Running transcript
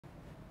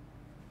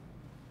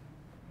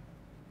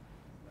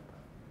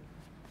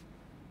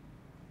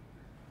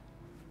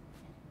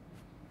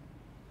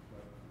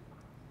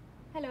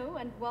Hello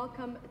and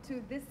welcome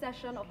to this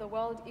session of the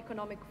World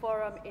Economic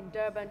Forum in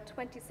Durban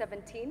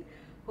 2017,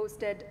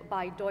 hosted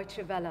by Deutsche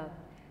Welle.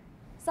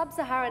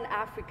 Sub-Saharan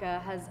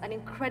Africa has an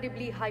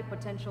incredibly high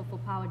potential for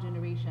power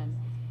generation.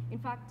 In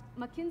fact,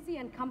 McKinsey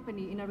 &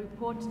 Company, in a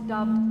report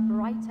dubbed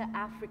Brighter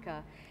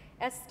Africa,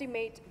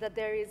 estimate that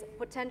there is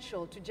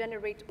potential to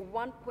generate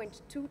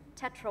 1.2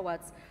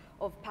 tetrawatts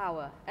of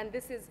power, and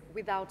this is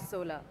without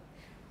solar.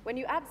 When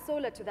you add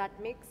solar to that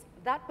mix,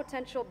 that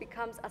potential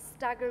becomes a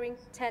staggering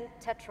 10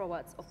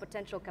 tetrawatts of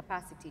potential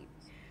capacity.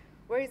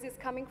 Where is this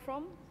coming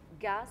from?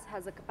 Gas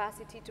has a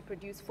capacity to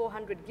produce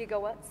 400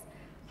 gigawatts,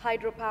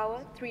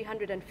 hydropower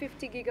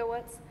 350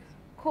 gigawatts,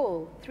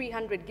 coal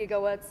 300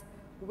 gigawatts,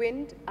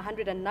 wind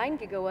 109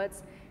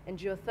 gigawatts, and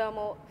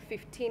geothermal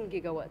 15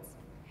 gigawatts.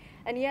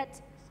 And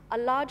yet, a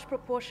large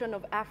proportion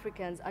of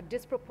Africans are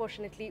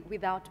disproportionately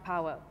without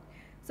power.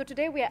 So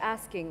today we are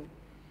asking,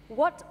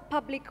 what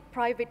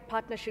public-private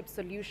partnership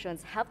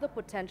solutions have the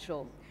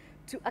potential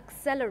to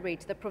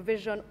accelerate the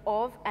provision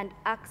of and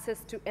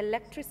access to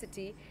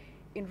electricity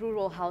in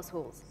rural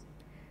households?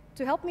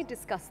 To help me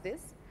discuss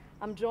this,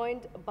 I'm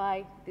joined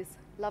by this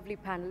lovely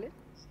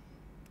panelist,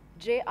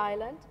 Jay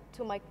Island,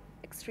 to my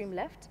extreme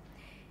left.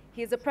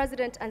 He is the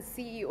President and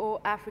CEO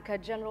Africa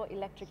General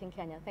Electric in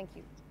Kenya. Thank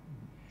you.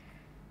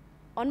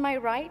 On my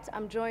right,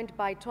 I'm joined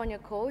by Tonye.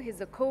 He's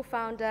the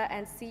co-founder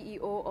and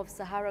CEO of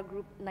Sahara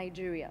Group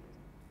Nigeria.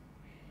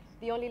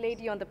 The only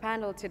lady on the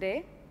panel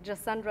today,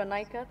 Jasandra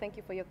Nyker, thank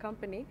you for your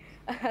company,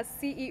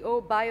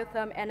 CEO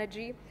BioTherm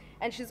Energy,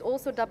 and she's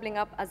also doubling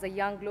up as a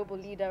young global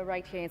leader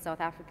right here in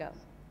South Africa.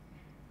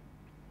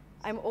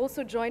 I'm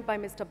also joined by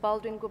Mr.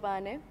 Baldwin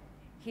Ngubane.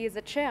 He is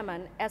the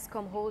chairman,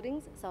 Eskom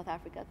Holdings, South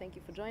Africa. Thank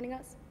you for joining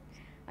us.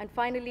 And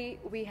finally,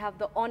 we have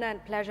the honor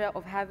and pleasure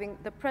of having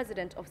the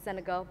president of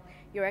Senegal,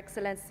 Your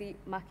Excellency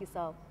Macky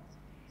Sall.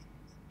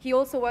 He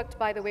also worked,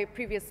 by the way,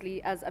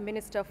 previously as a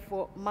minister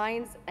for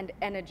mines and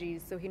energy,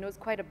 so he knows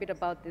quite a bit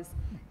about this.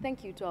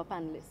 Thank you to our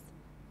panelists.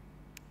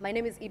 My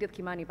name is Edith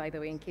Kimani, by the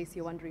way, in case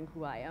you're wondering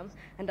who I am,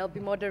 and I'll be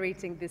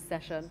moderating this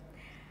session.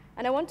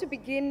 And I want to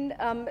begin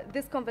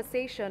this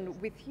conversation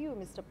with you,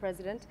 Mr.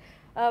 President,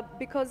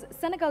 because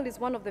Senegal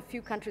is one of the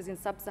few countries in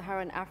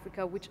sub-Saharan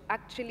Africa which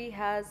actually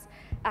has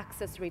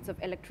access rates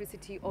of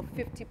electricity of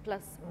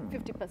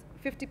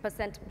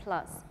 50%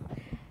 plus.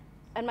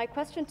 And my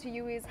question to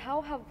you is,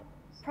 how have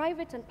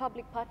private and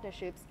public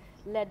partnerships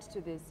led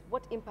to this?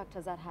 What impact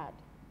has that had?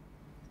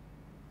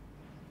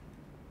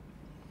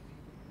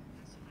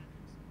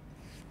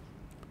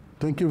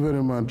 Thank you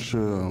very much.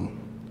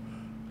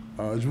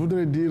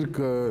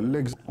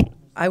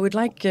 I would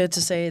like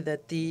to say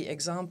that the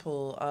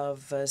example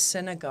of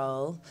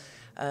Senegal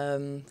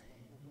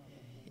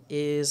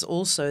is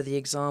also the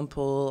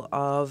example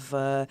of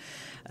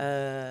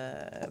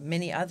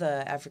many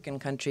other African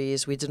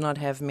countries. We do not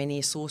have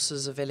many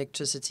sources of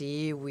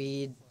electricity.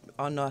 We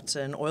are not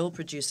an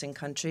oil-producing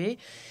country,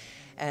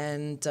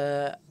 and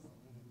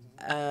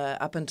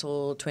up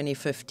until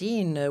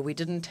 2015, we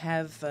didn't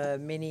have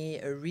many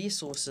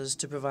resources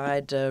to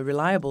provide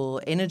reliable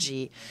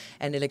energy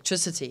and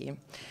electricity.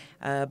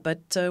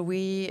 But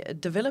we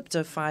developed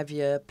a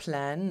 5-year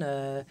plan,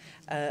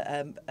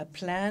 a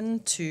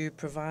plan to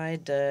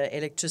provide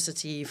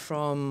electricity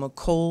from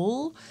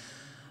coal,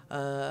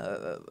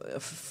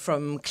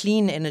 from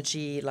clean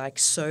energy like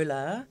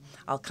solar.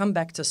 I'll come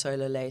back to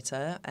solar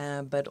later,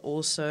 but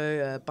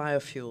also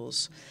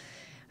biofuels.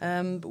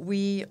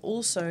 We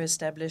also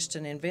established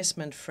an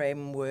investment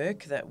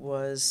framework that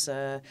was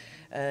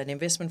an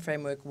investment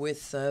framework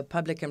with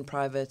public and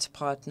private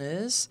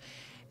partners,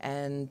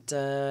 and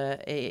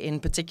in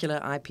particular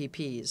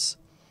IPPs.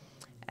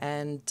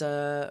 And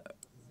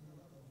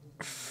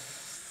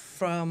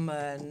from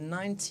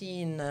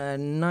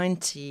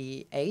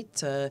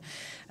 1998,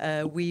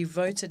 we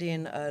voted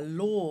in a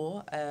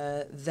law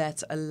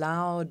that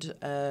allowed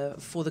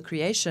for the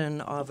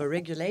creation of a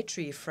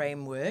regulatory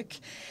framework,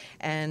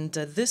 and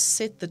this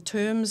set the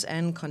terms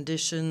and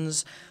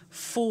conditions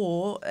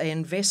for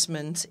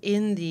investment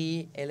in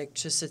the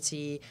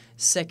electricity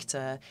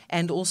sector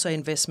and also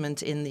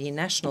investment in the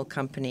national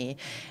company.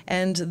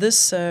 And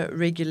this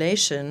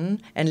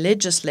regulation and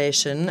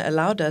legislation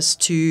allowed us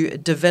to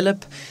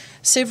develop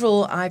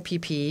several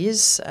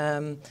IPPs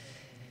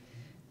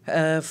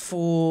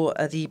for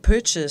the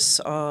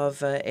purchase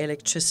of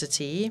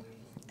electricity,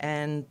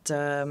 and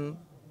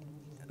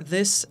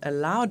this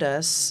allowed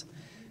us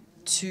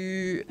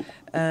to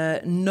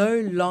no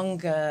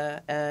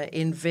longer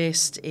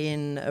invest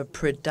in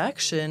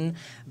production,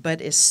 but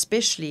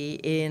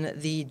especially in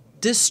the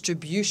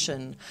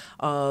distribution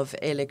of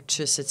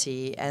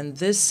electricity. And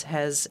this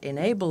has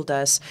enabled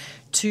us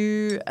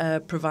to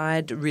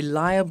provide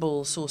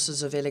reliable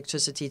sources of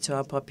electricity to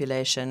our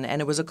population.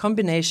 And it was a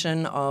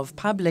combination of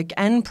public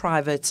and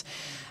private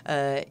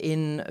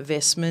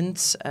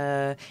investments,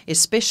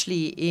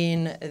 especially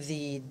in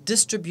the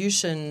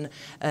distribution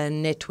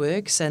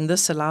networks, and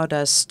this allowed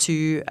us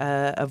to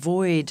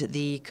avoid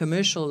the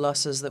commercial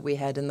losses that we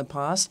had in the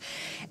past.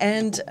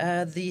 And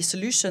the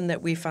solution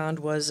that we found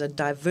was a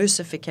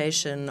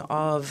diversification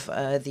of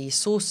the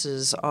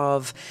sources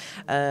of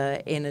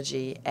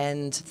energy.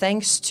 And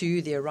thanks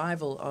to the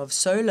arrival of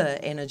solar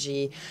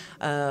energy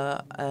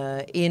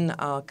in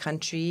our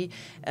country,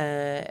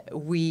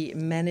 we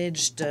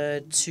managed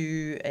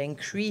to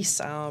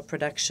increase our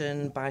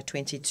production by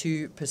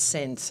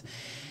 22%.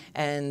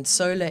 And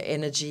solar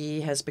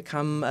energy has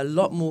become a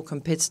lot more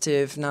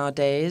competitive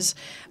nowadays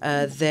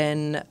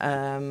than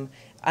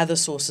other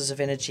sources of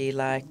energy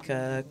like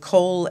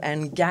coal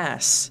and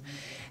gas.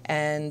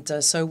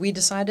 And so we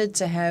decided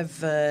to have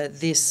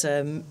this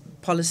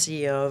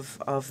policy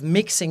of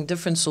mixing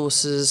different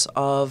sources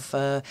of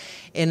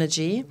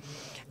energy.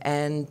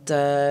 And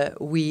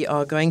we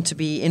are going to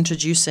be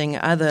introducing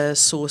other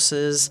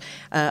sources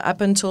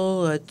up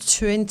until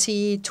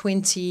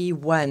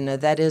 2021.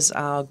 That is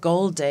our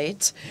goal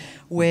date,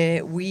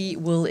 where we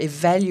will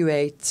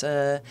evaluate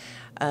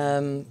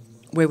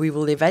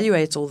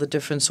all the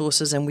different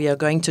sources, and we are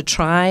going to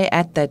try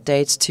at that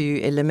date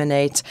to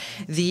eliminate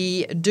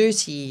the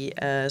dirty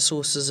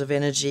sources of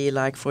energy,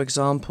 like, for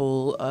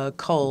example,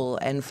 coal,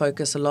 and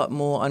focus a lot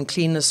more on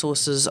cleaner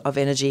sources of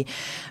energy.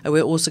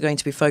 We're also going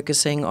to be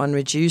focusing on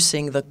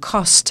reducing the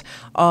cost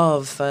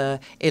of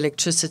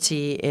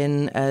electricity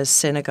in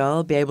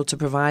Senegal, be able to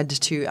provide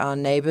to our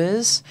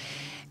neighbors,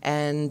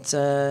 and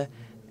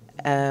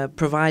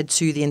provide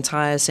to the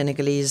entire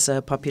Senegalese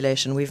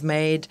population. We've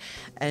made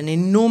an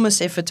enormous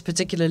effort,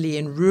 particularly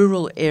in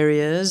rural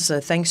areas,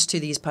 thanks to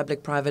these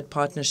public-private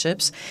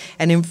partnerships.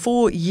 And in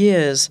 4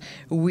 years,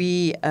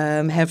 we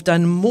have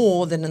done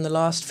more than in the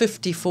last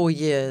 54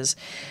 years.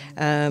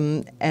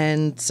 We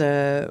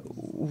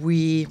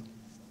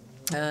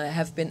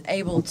have been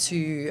able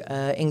to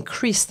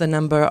increase the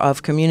number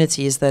of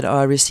communities that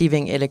are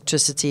receiving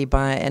electricity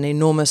by an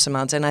enormous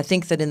amount. And I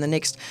think that in the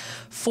next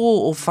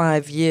 4 or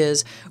 5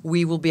 years,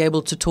 we will be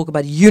able to talk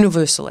about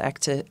universal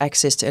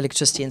access to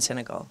electricity in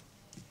Senegal.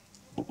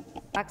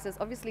 Access.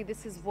 Obviously,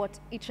 this is what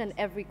each and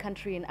every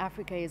country in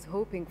Africa is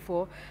hoping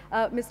for.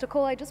 Mr.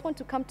 Cole, I just want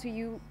to come to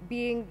you,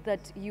 being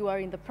that you are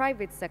in the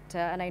private sector,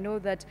 and I know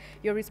that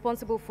you're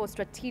responsible for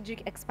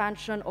strategic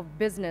expansion of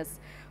business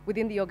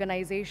within the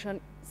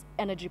organization's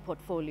energy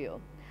portfolio.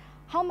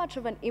 How much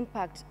of an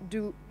impact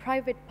do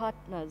private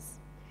partners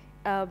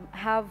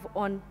have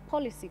on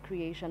policy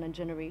creation and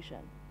generation?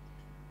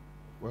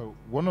 Well,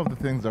 one of the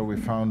things that we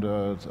found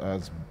out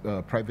as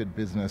private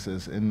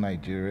businesses in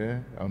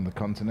Nigeria, on the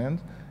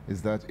continent,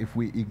 is that if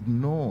we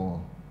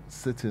ignore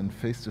sitting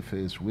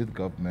face-to-face with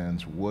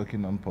governments,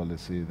 working on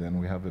policy, then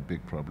we have a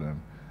big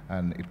problem.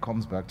 And it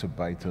comes back to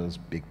bite us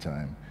big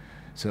time.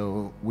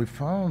 So we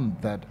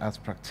found that as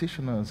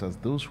practitioners, as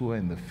those who are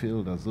in the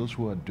field, as those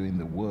who are doing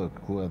the work,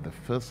 who are the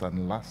first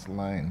and last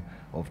line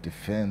of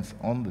defense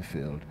on the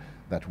field,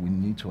 that we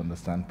need to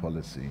understand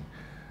policy.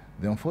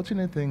 The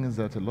unfortunate thing is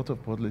that a lot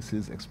of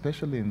policies,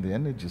 especially in the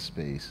energy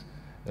space,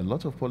 a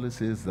lot of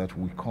policies that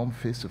we come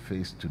face to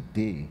face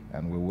today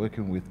and we're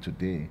working with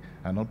today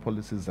are not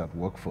policies that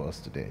work for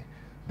us today.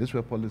 These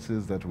were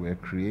policies that were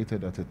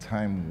created at a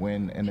time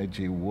when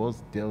energy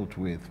was dealt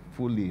with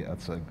fully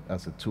as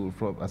a tool,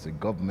 as a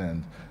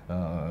government,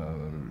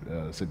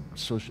 as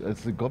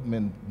a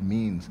government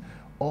means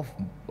of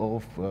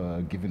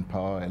giving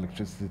power,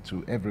 electricity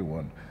to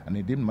everyone. And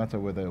it didn't matter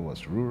whether it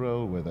was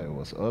rural, whether it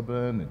was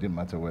urban, it didn't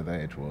matter whether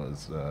it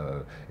was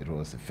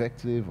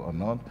effective or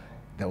not.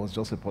 There was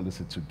just a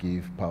policy to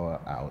give power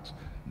out.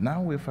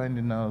 Now we're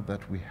finding out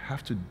that we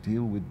have to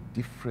deal with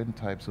different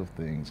types of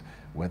things,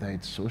 whether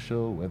it's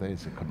social, whether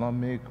it's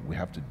economic. We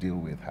have to deal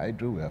with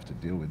hydro, we have to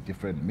deal with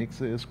different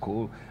mixes,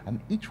 coal,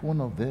 and each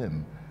one of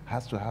them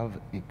has to have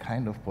a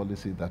kind of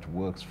policy that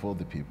works for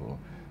the people.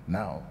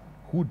 Now,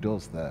 who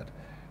does that?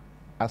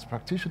 As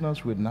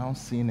practitioners, we're now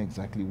seeing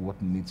exactly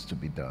what needs to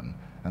be done.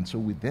 And so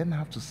we then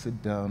have to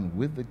sit down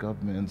with the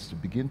governments to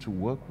begin to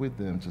work with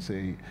them to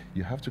say,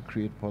 you have to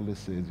create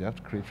policies, you have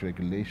to create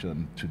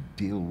regulation to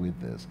deal with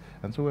this.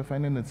 And so we're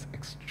finding it's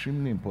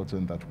extremely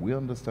important that we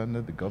understand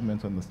it, the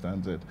government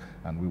understands it,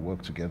 and we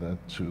work together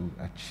to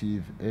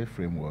achieve a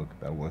framework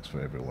that works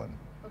for everyone.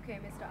 Okay,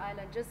 Mr.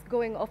 Island, just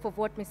going off of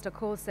what Mr.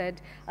 Cole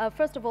said,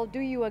 first of all, do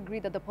you agree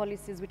that the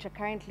policies which are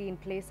currently in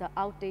place are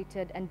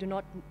outdated and do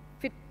not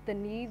fit the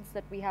needs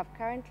that we have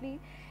currently?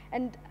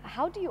 And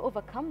how do you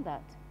overcome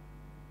that?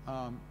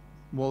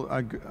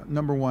 Well,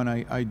 number one,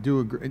 I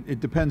do agree.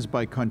 It depends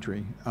by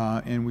country,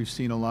 and we've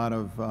seen a lot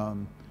of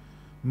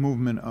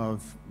movement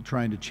of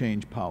trying to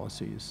change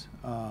policies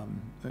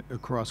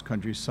across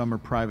countries. Some are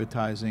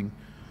privatizing,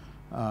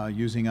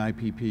 using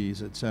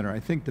IPPs, et cetera. I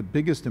think the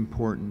biggest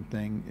important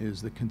thing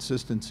is the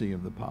consistency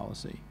of the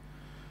policy.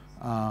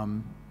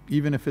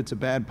 even if it's a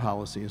bad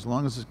policy, as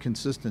long as it's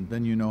consistent,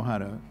 then you know how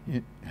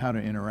to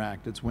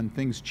interact. It's when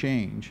things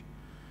change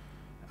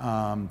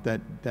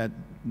that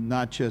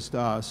not just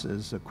us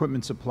as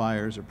equipment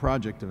suppliers or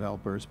project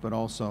developers, but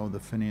also the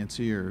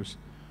financiers,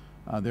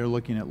 they're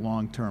looking at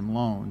long-term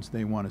loans.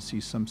 They want to see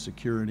some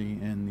security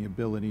in the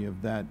ability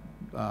of that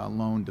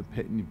loan to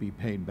be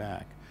paid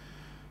back.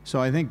 So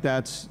I think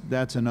that's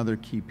another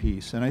key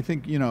piece. And I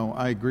think, you know,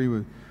 I agree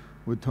with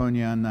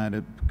Tonye on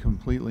that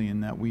completely,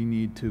 in that we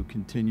need to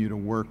continue to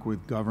work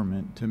with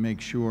government to make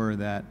sure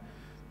that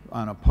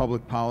on a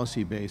public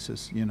policy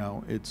basis, you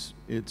know, it's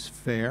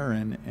fair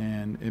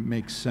and it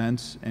makes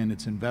sense and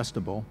it's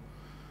investable,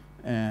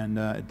 and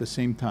at the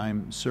same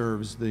time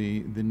serves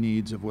the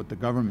needs of what the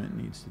government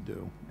needs to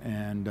do.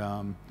 And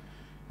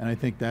I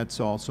think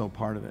that's also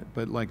part of it.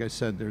 But like I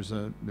said,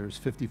 there's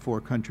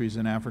 54 countries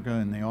in Africa,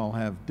 and they all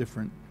have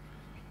different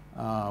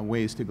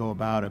ways to go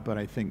about it, but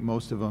I think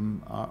most of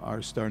them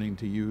are starting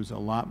to use a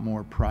lot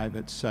more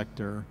private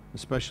sector,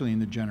 especially in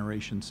the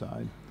generation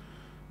side,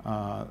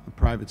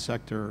 private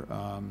sector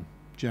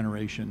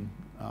generation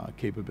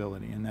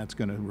capability, and that's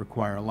going to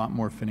require a lot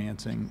more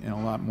financing and a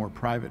lot more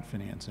private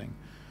financing,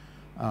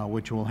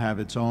 which will have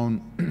its own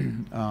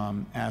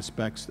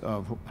aspects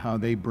of how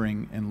they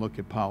bring and look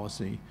at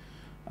policy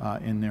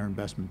in their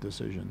investment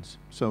decisions.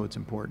 So it's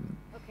important.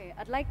 Okay,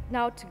 I'd like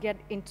now to get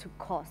into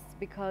costs,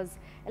 because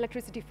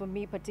electricity for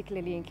me,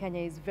 particularly in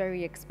Kenya, is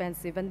very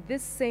expensive. And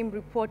this same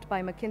report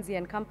by McKinsey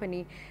and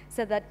Company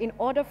said that in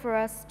order for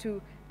us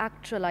to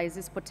actualize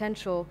this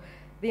potential,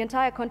 the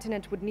entire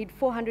continent would need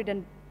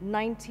 $490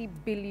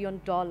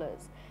 billion.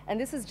 And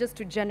this is just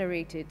to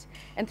generate it,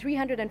 and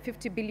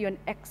 $350 billion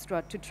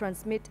extra to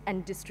transmit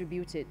and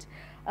distribute it.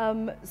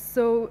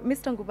 So,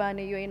 Mr.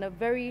 Ngubane, you're in a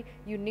very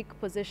unique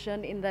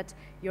position in that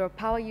you're a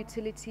power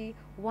utility.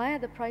 Why are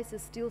the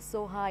prices still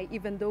so high,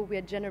 even though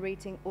we're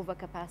generating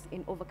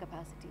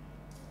overcapacity?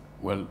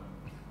 Well,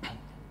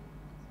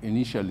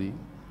 initially,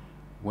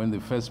 when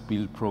the first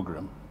build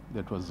program,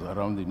 that was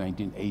around the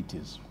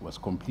 1980s, was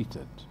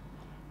completed,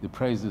 the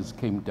prices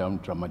came down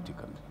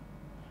dramatically.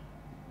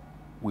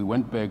 We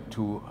went back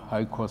to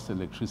high-cost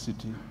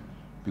electricity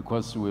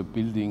because we were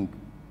building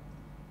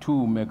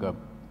 2 mega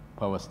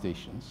power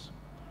stations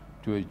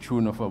to a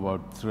tune of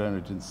about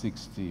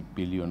 360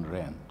 billion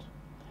rand.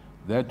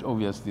 That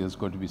obviously has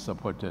got to be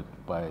supported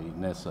by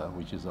NESA,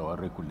 which is our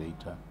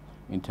regulator,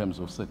 in terms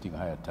of setting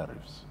higher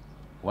tariffs.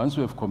 Once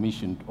we have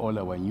commissioned all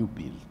our new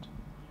build,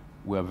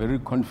 we are very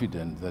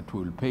confident that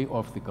we will pay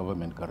off the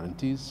government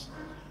guarantees,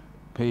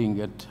 paying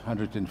at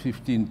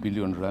 115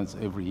 billion rands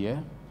every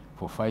year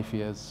for 5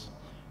 years,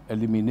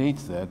 eliminate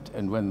that,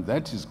 and when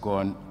that is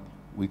gone,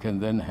 we can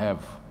then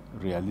have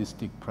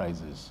realistic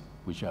prices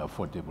which are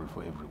affordable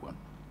for everyone.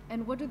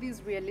 And what do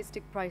these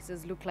realistic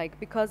prices look like?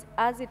 Because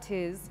as it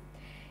is,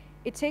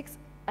 it takes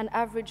an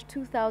average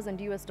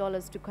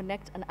 $2,000 to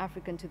connect an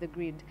African to the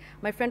grid.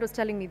 My friend was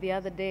telling me the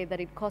other day that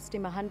it cost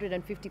him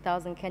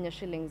 150,000 Kenya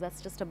shillings.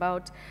 That's just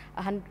about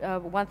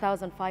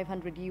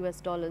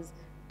 $1,500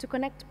 to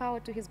connect power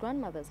to his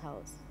grandmother's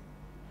house.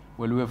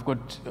 Well, we have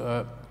got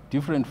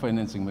different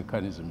financing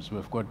mechanisms. We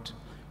have got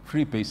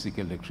free basic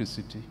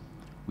electricity.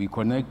 We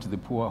connect the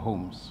poor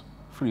homes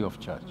free of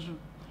charge.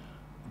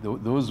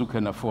 Mm-hmm. Those who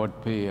can afford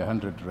pay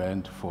 100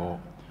 rand for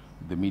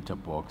the meter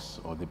box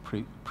or the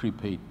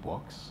prepaid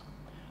box.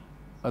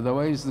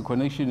 Otherwise, the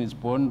connection is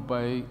borne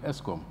by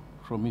Eskom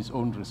from his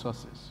own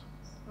resources.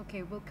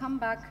 Okay, we'll come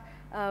back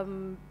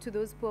to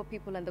those poor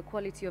people and the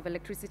quality of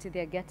electricity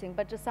they're getting.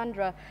 But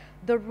Jasandra,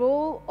 the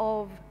role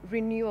of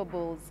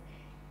renewables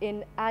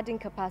in adding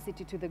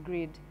capacity to the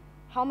grid,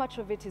 how much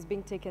of it is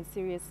being taken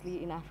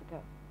seriously in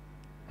Africa?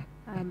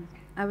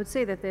 I would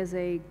say that there's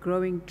a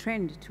growing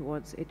trend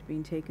towards it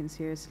being taken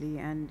seriously,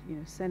 and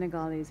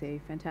Senegal is a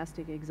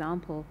fantastic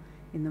example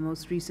in the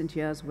most recent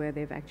years where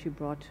they've actually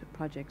brought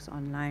projects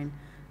online.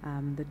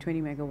 The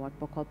 20 megawatt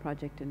Bokol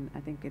project, and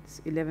I think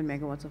it's 11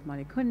 megawatts of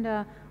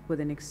Malikunda,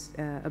 with an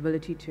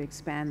ability to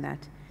expand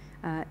that.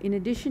 In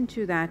addition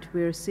to that,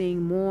 we're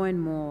seeing more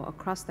and more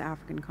across the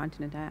African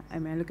continent. I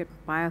mean, I look at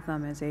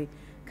BioTherm as a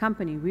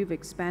company. We've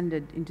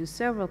expanded into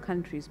several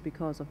countries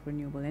because of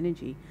renewable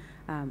energy.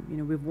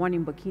 We've won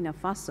in Burkina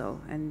Faso,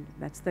 and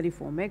that's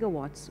 34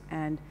 megawatts,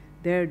 and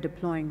they're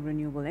deploying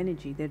renewable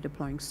energy. They're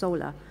deploying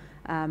solar.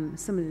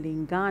 Similarly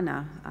in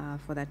Ghana,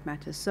 for that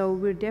matter. So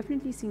we're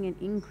definitely seeing an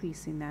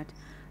increase in that.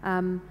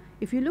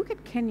 If you look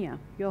at Kenya,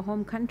 your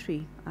home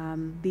country,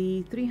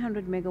 the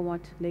 300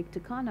 megawatt Lake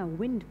Turkana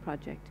wind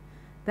project,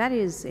 that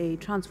is a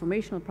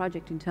transformational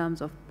project in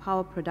terms of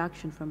power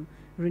production from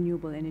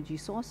renewable energy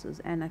sources,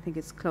 and I think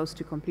it's close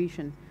to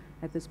completion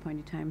at this point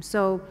in time.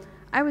 So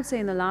I would say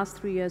in the last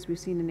 3 years, we've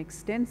seen an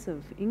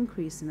extensive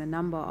increase in the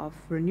number of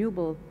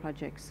renewable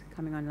projects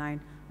coming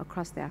online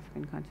across the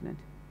African continent.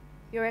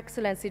 Your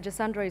Excellency,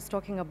 Jasandra is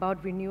talking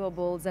about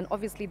renewables, and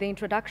obviously the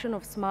introduction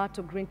of smart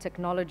or green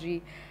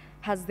technology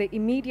has the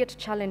immediate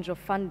challenge of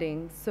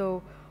funding.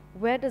 So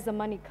where does the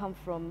money come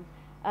from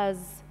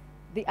as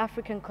the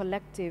African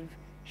collective?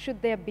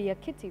 Should there be a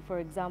kitty, for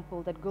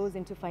example, that goes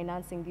into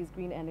financing these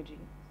green energy?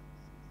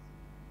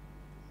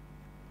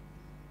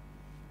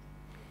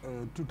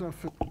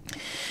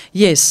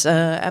 Yes,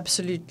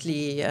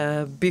 absolutely.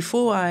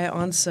 Before I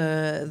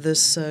answer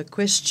this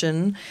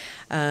question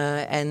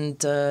and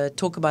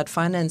talk about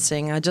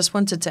financing, I just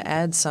wanted to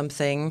add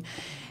something,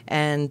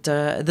 and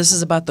this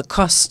is about the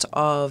cost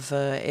of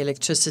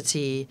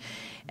electricity.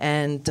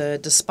 And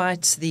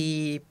despite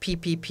the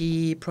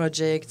PPP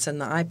projects and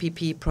the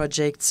IPP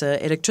projects,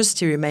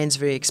 electricity remains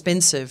very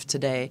expensive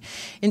today.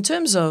 In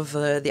terms of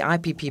the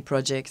IPP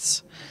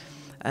projects,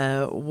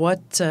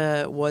 what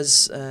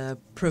was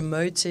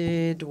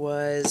promoted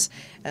was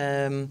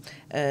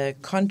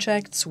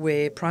contracts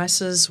where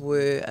prices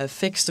were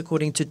fixed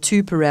according to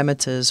two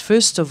parameters.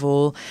 First of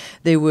all,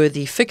 there were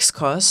the fixed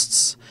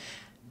costs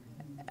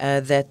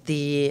that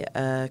the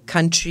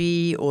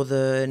country or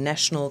the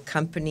national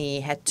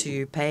company had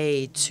to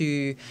pay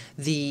to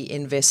the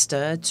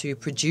investor to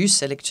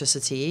produce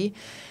electricity.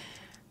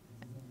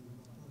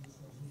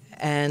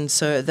 And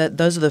so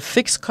those are the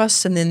fixed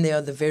costs, and then there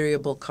are the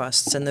variable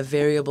costs. And the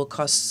variable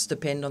costs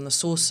depend on the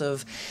source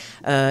of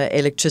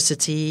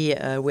electricity,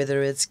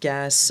 whether it's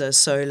gas,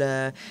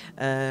 solar,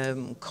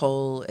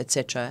 coal,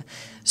 etc.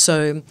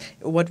 So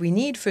what we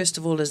need, first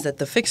of all, is that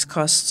the fixed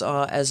costs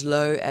are as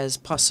low as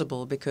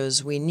possible,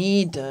 because we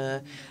need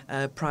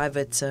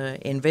private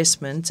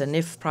investment. And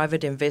if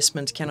private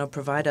investment cannot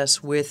provide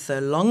us with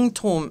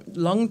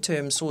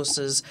long-term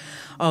sources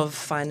of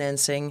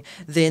financing,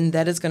 then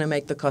that is going to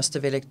make the cost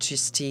of electricity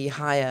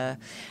higher.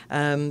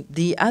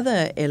 The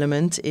other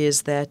element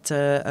is that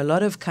a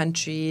lot of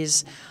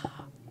countries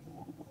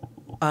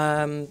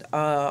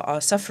are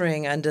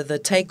suffering under the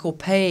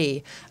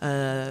take-or-pay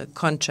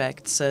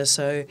contracts.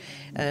 So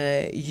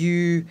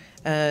you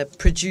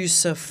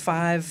produce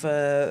 5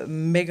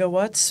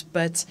 megawatts,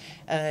 but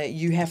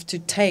you have to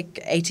take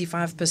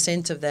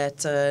 85% of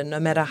that, no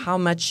matter how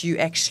much you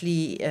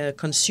actually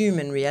consume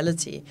in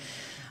reality.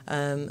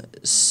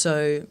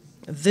 So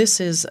this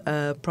is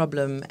a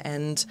problem,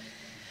 and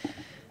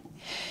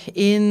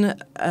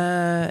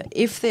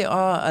if there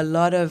are a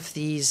lot of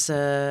these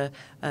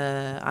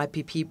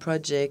IPP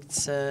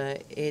projects,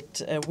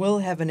 it will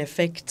have an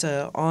effect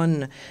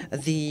on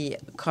the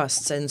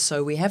costs. And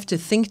so we have to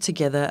think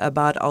together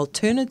about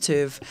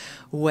alternative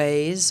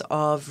ways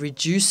of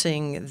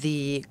reducing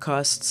the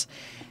costs.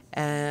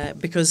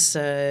 Because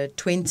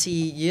 20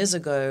 years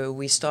ago,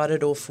 we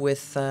started off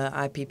with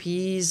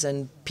IPPs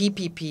and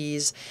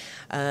PPPs,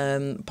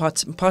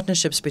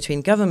 partnerships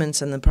between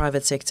governments and the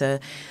private sector,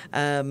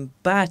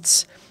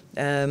 but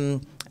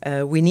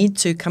we need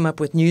to come up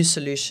with new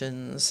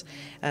solutions.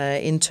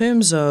 In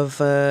terms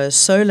of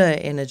solar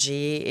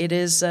energy, it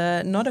is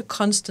not a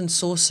constant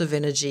source of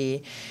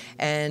energy,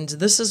 and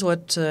this is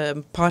what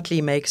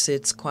partly makes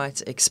it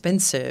quite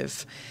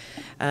expensive.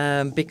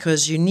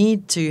 Because you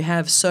need to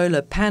have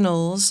solar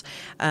panels,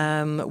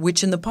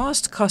 which in the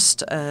past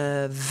cost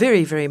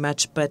very, very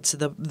much, but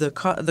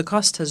the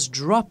cost has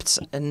dropped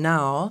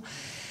now.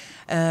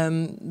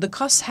 The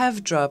costs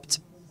have dropped,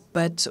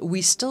 but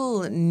we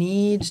still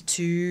need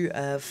to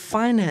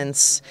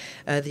finance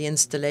the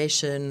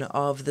installation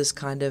of this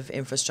kind of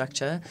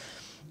infrastructure,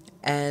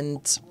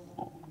 and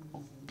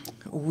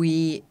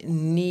we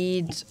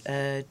need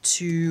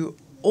to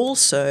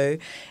also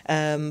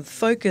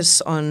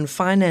focus on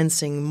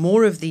financing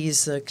more of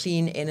these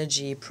clean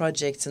energy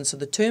projects, and so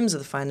the terms of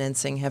the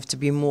financing have to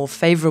be more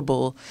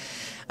favorable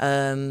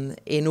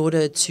in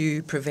order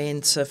to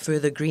prevent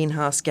further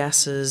greenhouse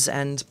gases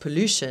and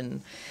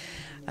pollution.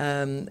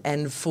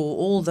 And for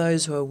all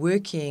those who are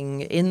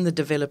working in the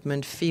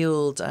development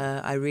field,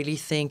 I really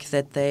think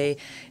that they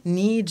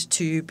need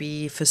to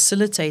be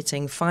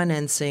facilitating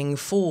financing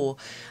for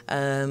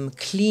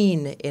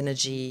clean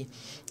energy.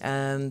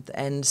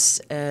 And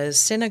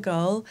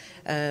Senegal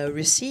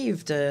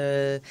received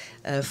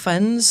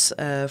funds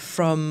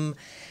from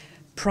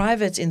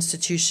private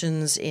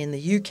institutions in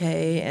the UK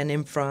and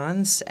in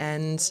France,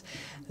 and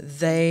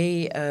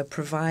they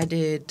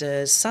provided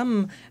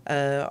some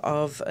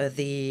of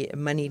the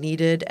money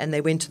needed, and they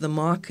went to the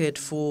market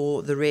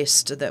for the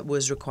rest that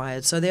was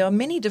required. So there are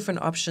many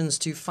different options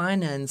to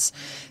finance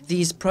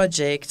these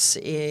projects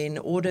in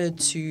order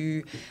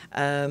to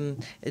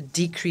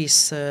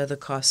decrease the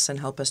costs and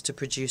help us to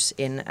produce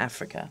in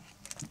Africa.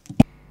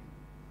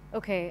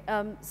 Okay,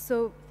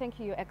 so thank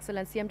you, Your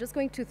Excellency. I'm just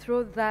going to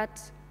throw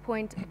that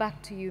point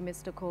back to you,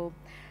 Mr. Cole.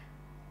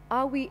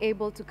 Are we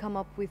able to come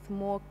up with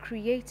more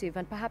creative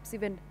and perhaps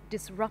even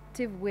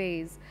disruptive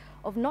ways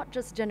of not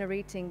just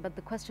generating, but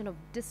the question of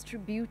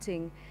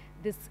distributing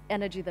this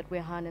energy that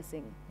we're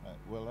harnessing?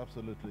 Well,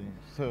 absolutely.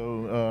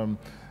 So,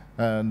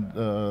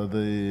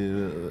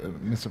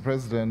 Mr.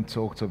 President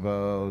talked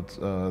about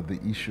the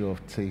issue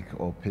of take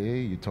or pay.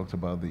 You talked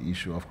about the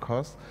issue of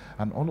cost,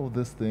 and all of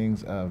these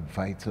things are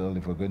vital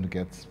if we're going to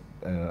get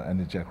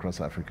energy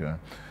across Africa.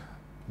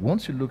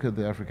 once you look at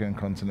the African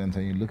continent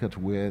and you look at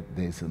where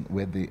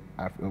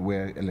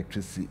where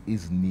electricity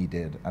is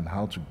needed and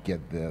how to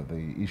get there,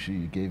 the issue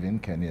you gave in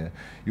Kenya,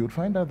 you would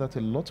find out that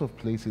a lot of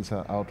places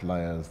are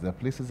outliers. There are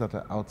places that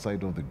are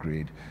outside of the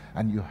grid,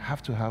 and you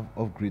have to have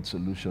off-grid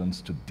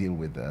solutions to deal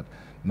with that.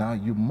 Now,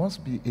 you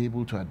must be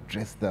able to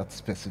address that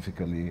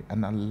specifically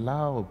and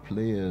allow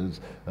players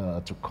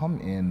to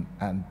come in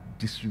and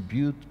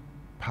distribute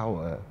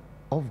power,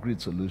 off-grid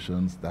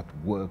solutions that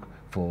work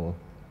for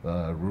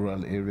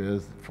rural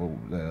areas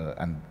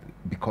and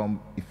become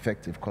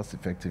effective,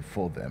 cost-effective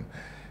for them.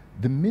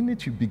 The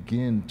minute you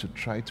begin to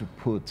try to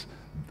put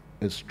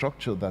a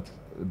structure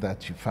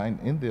that you find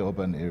in the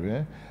urban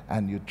area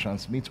and you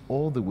transmit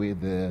all the way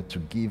there to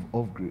give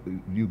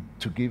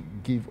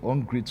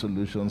on-grid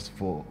solutions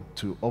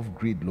to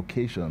off-grid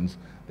locations,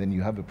 then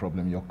you have a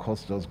problem. Your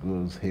cost just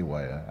goes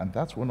haywire, and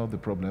that's one of the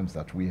problems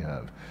that we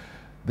have.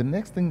 The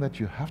next thing that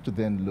you have to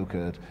then look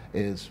at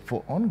is,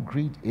 for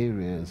on-grid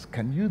areas,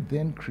 can you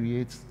then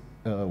create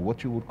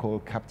what you would call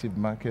captive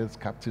markets,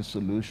 captive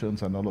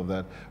solutions, and all of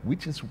that,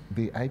 which is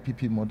the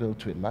IPP model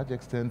to a large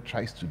extent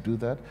tries to do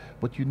that,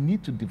 but you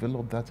need to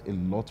develop that a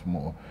lot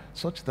more,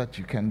 such that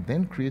you can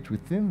then create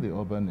within the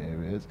urban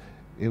areas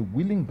a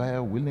willing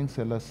buyer, willing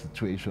seller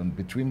situation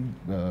between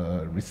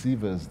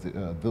receivers,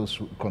 those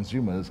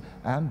consumers,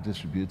 and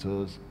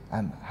distributors,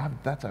 and have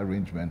that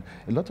arrangement.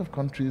 A lot of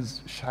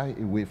countries shy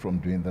away from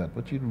doing that,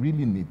 but you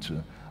really need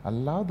to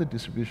allow the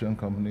distribution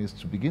companies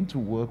to begin to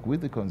work with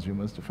the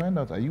consumers to find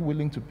out, are you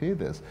willing to pay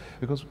this?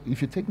 Because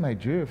if you take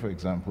Nigeria, for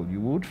example, you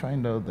would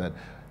find out that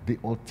the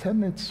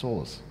alternate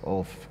source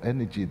of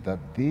energy that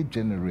they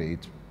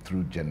generate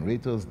through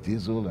generators,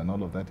 diesel, and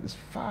all of that is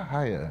far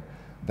higher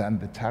than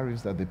the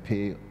tariffs that they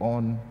pay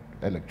on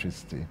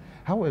electricity.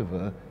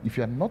 However, if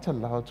you are not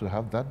allowed to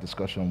have that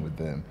discussion with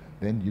them,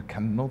 then you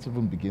cannot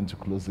even begin to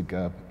close the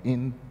gap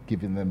in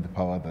giving them the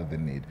power that they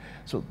need.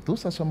 So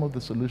those are some of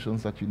the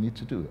solutions that you need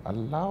to do.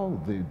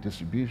 Allow the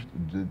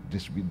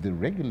the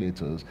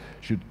regulators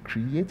should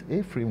create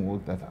a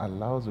framework that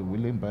allows a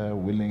willing buyer,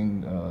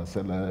 willing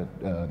seller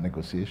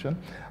negotiation,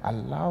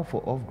 allow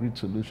for off-grid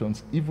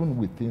solutions even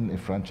within a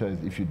franchise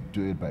if you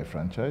do it by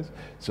franchise.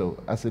 So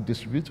as a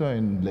distributor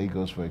in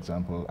Lagos, for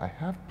example, I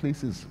have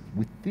places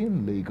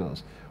within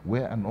Lagos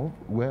where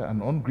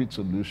an on-grid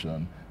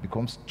solution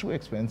becomes too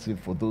expensive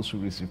for those who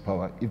receive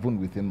power,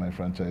 even within my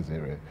franchise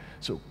area.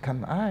 So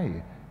can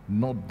I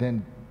not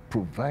then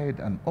provide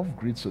an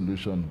off-grid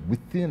solution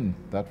within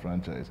that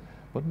franchise?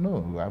 But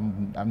no,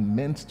 I'm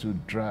meant to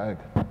drag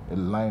a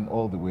line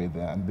all the way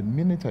there, and the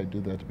minute I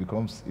do that, it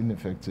becomes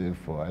ineffective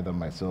for either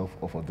myself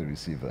or for the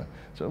receiver.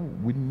 So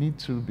we need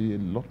to be a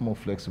lot more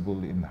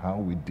flexible in how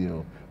we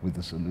deal with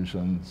the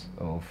solutions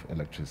of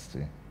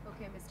electricity.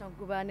 Mr.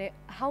 Ngubane,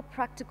 how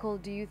practical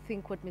do you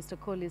think what Mr.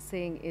 Cole is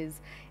saying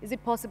is? Is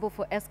it possible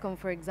for Eskom,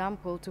 for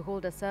example, to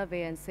hold a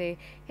survey and say,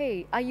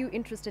 hey, are you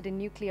interested in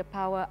nuclear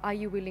power? Are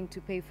you willing to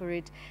pay for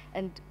it?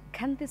 And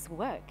can this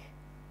work?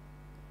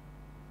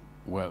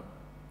 Well,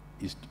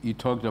 he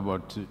talked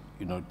about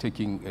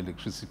taking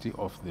electricity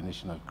off the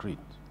national grid.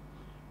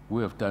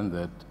 We have done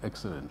that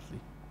excellently.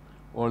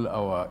 All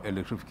our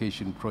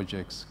electrification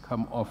projects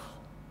come off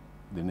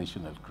the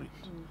national grid.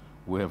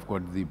 We have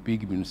got the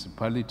big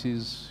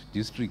municipalities,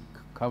 district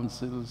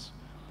councils,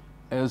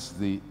 as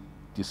the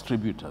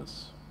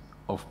distributors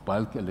of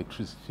bulk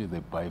electricity they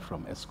buy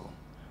from Eskom.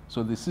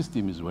 So the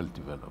system is well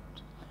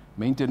developed.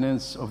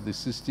 Maintenance of the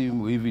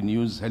system, we even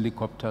use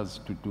helicopters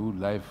to do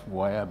live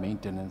wire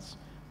maintenance,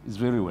 is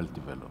very well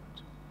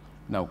developed.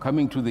 Now,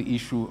 coming to the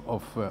issue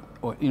of,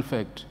 or in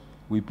fact,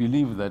 we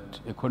believe that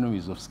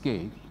economies of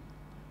scale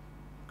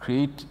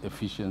create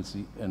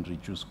efficiency and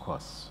reduce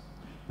costs.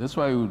 That's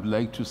why we would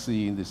like to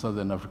see in the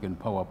Southern African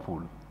Power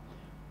Pool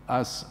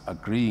us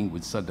agreeing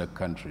with SADC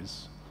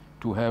countries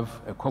to have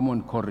a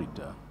common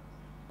corridor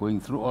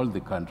going through all the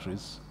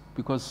countries,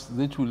 because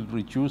that will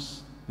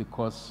reduce the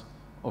cost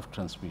of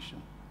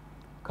transmission.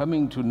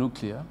 Coming to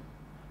nuclear,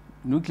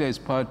 nuclear is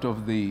part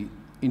of the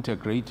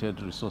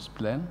integrated resource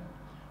plan,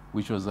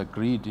 which was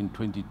agreed in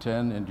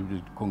 2010 and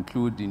will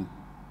conclude in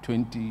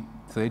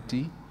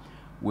 2030.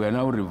 We are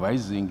now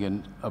revising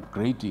and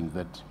upgrading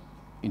that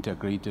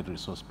integrated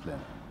resource plan.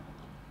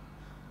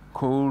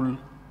 Coal,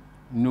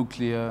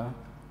 nuclear,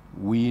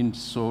 wind,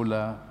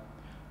 solar,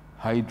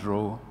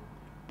 hydro,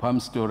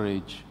 pump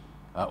storage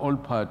are all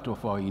part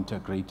of our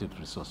integrated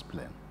resource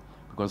plan,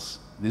 because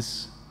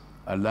this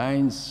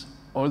aligns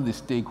all the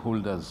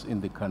stakeholders in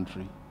the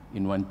country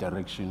in one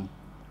direction,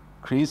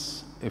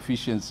 creates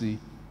efficiency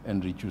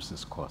and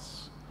reduces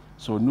costs.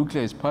 So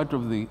nuclear is part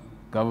of the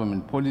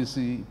government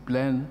policy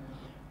plan,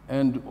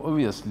 and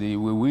obviously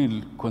we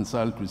will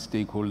consult with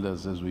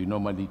stakeholders as we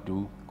normally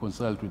do,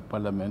 consult with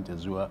Parliament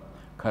as we are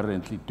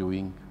currently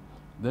doing.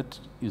 That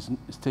is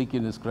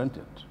taken as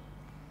granted.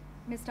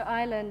 Mr.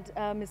 Ireland,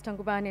 Mr.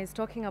 Ngubane is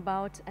talking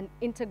about an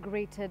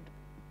integrated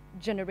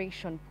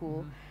generation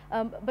pool.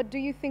 But do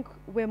you think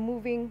we're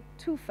moving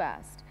too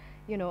fast?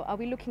 You know, are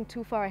we looking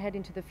too far ahead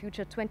into the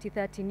future,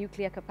 2030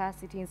 nuclear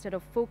capacity, instead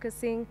of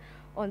focusing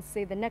on,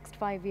 say, the next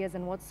 5 years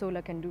and what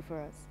solar can do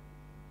for us?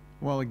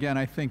 Well, again,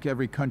 I think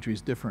every country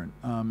is different.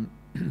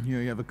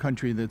 You have a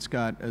country that's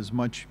got as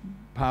much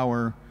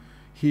power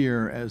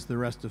here as the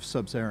rest of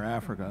sub-Saharan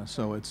Africa,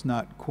 so it's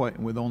not quite,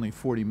 with only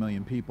 40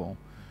 million people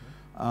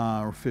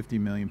or 50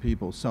 million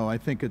people. So I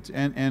think it's,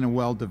 and a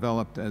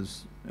well-developed,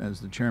 as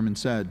the chairman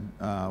said,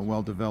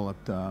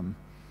 well-developed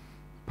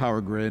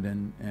power grid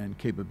and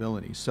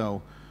capability.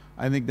 So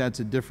I think that's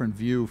a different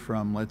view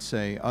from, let's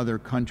say, other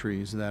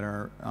countries that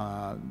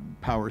are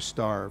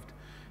power-starved.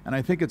 And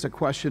I think it's a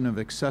question of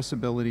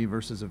accessibility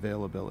versus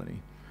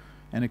availability.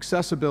 And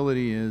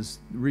accessibility is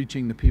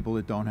reaching the people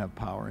that don't have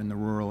power in the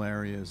rural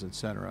areas, et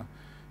cetera.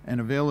 And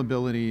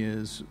availability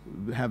is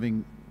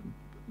having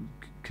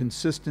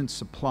consistent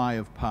supply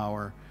of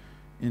power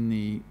in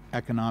the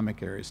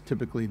economic areas,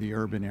 typically the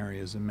urban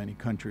areas in many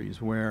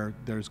countries where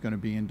there's going to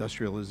be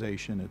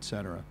industrialization, et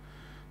cetera.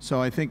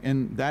 So I think,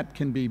 and that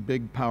can be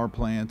big power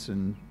plants,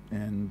 and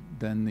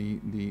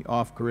then the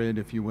off-grid,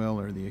 if you will,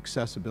 or the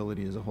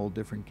accessibility is a whole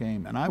different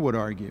game. And I would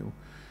argue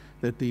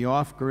that the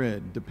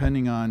off-grid,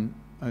 depending on,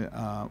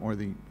 or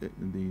the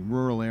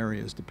rural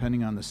areas,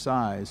 depending on the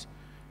size,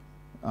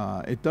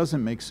 it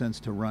doesn't make sense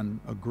to run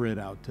a grid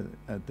out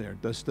there.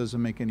 This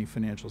doesn't make any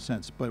financial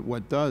sense. But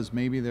what does,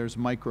 maybe there's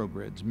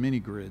microgrids,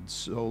 mini-grids,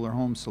 solar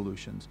home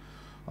solutions,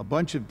 a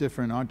bunch of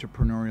different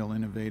entrepreneurial,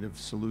 innovative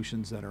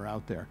solutions that are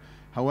out there.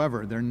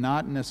 However, they're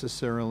not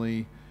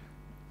necessarily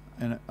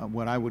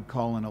what I would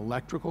call an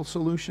electrical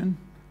solution.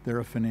 They're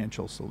a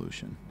financial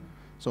solution.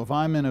 So if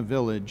I'm in a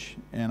village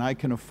and I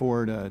can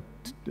afford a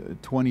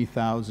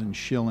 20,000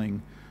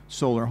 shilling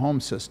solar home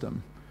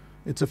system,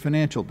 it's a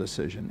financial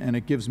decision, and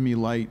it gives me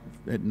light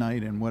at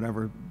night and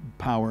whatever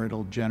power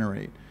it'll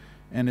generate.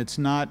 And it's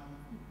not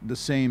the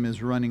same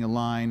as running a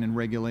line and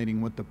regulating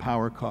what the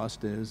power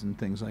cost is and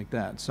things like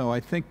that. So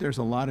I think there's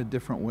a lot of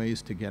different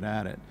ways to get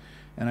at it.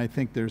 And I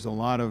think there's a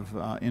lot of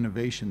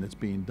innovation that's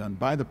being done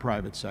by the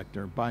private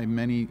sector, by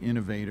many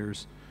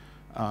innovators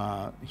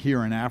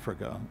here in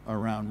Africa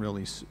around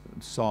really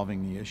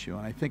solving the issue.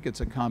 And I think it's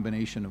a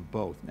combination of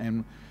both.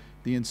 And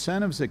the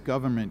incentives that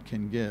government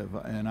can give,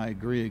 and I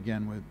agree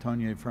again with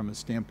Tonye from a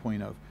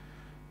standpoint of,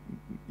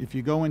 if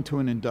you go into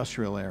an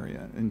industrial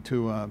area,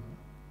 into a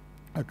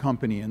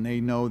company, and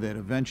they know that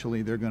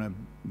eventually they're going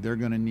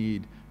to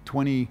need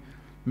 20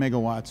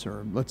 megawatts,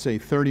 or let's say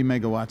 30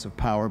 megawatts of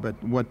power,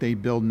 but what they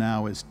build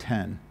now is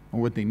 10, or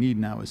what they need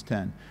now is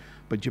 10.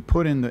 But you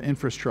put in the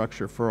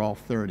infrastructure for all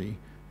 30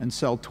 and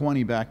sell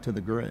 20 back to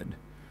the grid.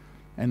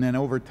 And then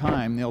over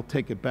time, they'll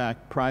take it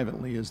back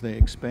privately as they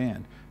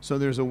expand. So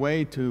there's a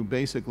way to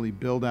basically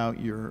build out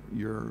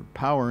your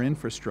power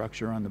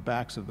infrastructure on the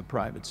backs of the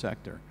private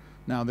sector.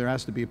 Now, there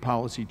has to be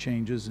policy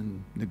changes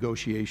and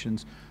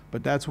negotiations,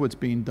 but that's what's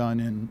being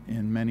done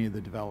in many of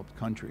the developed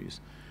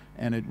countries.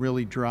 And it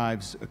really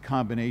drives a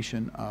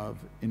combination of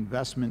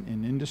investment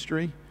in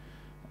industry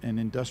and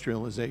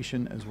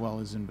industrialization, as well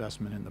as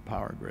investment in the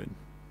power grid.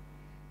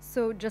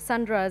 So,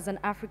 Jasandra, as an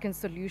African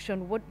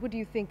solution, what do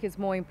you think is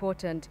more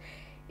important?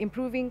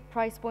 Improving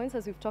price points,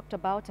 as we've talked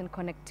about, and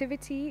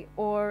connectivity,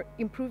 or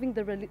improving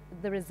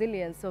the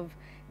resilience of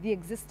the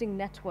existing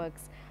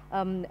networks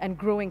and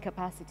growing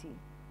capacity?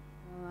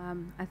 Well,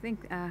 I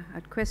think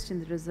I'd question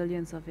the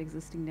resilience of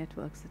existing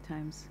networks at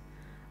times.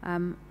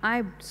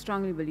 I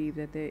strongly believe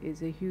that there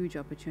is a huge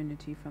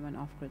opportunity from an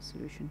off-grid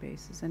solution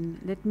basis. And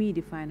let me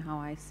define how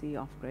I see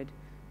off-grid,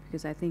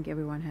 because I think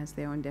everyone has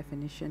their own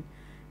definition.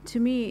 To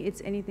me,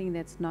 it's anything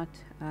that's not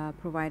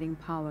providing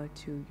power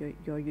to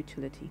your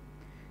utility.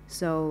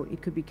 So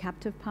it could be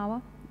captive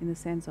power in the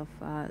sense of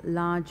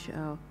large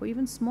or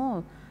even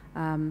small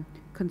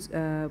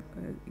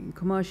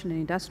commercial and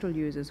industrial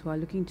users who are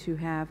looking to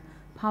have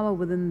power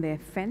within their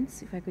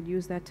fence, if I could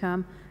use that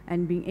term,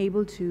 and being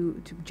able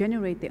to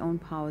generate their own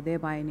power,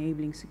 thereby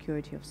enabling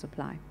security of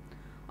supply.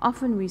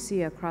 Often we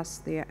see across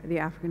the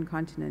African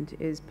continent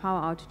is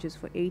power outages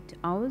for 8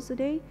 hours a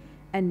day,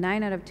 and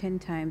 9 out of 10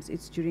 times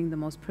it's during the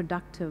most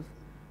productive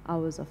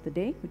hours of the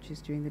day, which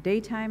is during the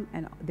daytime,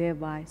 and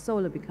thereby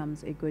solar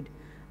becomes a good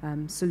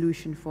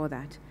solution for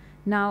that.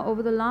 Now,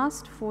 over the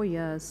last 4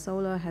 years,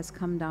 solar has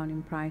come down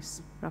in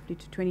price roughly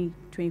to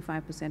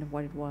 20–25% of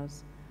what it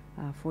was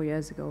 4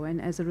 years ago.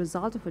 And as a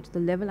result of it, the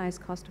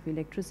levelized cost of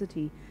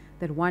electricity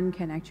that one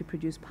can actually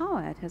produce power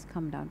at has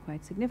come down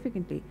quite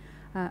significantly.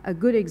 A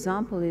good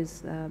example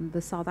is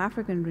the South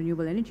African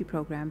Renewable Energy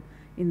Program.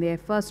 In their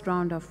first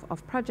round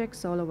of projects,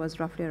 solar was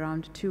roughly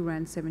around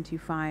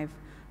R2.75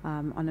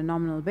 on a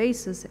nominal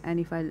basis. And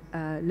if I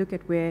look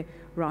at where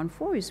round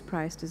 4 is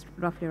priced, is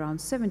roughly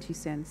around 70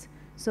 cents.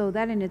 So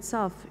that in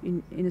itself,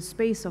 in a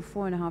space of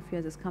 4.5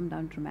 years, has come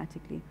down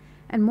dramatically.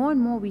 And more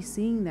we're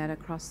seeing that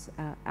across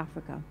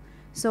Africa.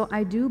 So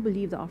I do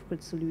believe the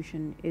off-grid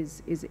solution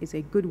is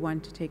a good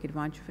one to take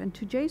advantage of. And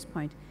to Jay's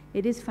point,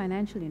 it is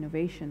financial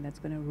innovation that's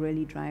going to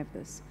really drive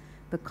this.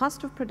 The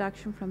cost of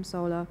production from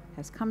solar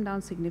has come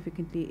down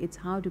significantly. It's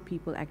how do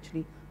people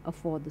actually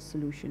afford the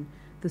solution.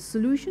 The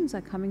solutions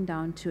are coming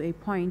down to a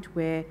point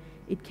where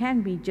it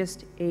can be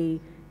just a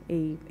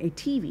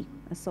TV,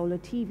 a solar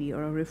TV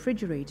or a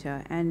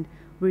refrigerator, and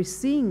we're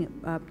seeing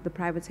the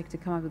private sector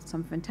come up with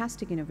some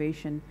fantastic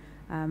innovation.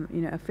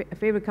 You know, a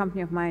favorite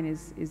company of mine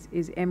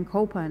is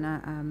M-Copa,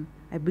 and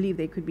I believe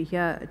they could be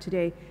here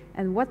today.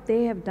 And what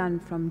they have done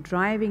from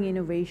driving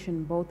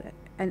innovation, both,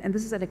 and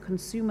this is at a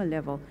consumer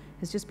level,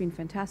 has just been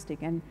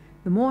fantastic. And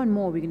the more and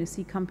more we're going to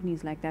see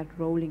companies like that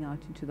rolling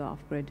out into the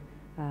off-grid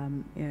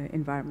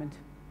environment.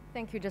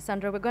 Thank you,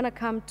 Jasandra. We're going to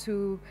come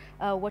to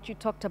what you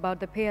talked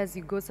about, the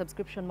pay-as-you-go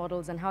subscription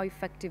models and how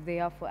effective they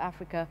are for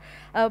Africa.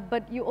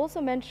 But you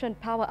also mentioned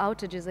power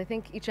outages. I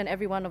think each and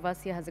every one of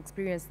us here has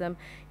experienced them.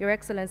 Your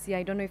Excellency,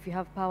 I don't know if you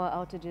have power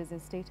outages in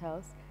State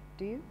House.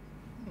 Do you?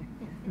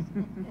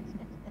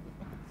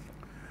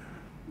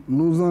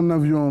 Nous en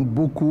avions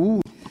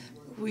beaucoup.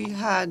 We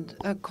had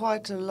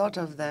quite a lot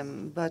of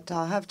them, but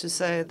I have to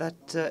say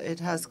that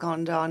it has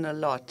gone down a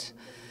lot.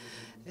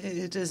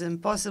 It is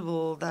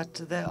impossible that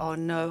there are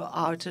no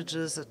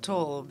outages at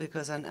all,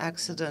 because an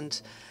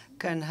accident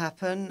can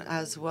happen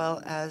as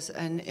well as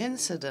an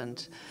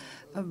incident.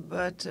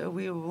 But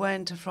we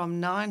went from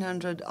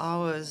 900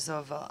 hours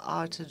of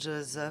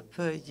outages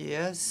per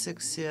year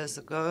 6 years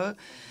ago,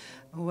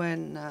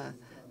 when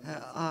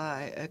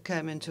I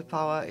came into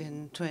power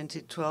in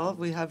 2012.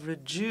 We have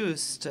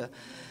reduced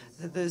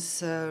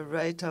this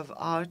rate of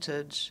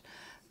outage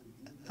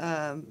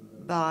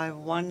by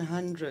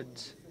 100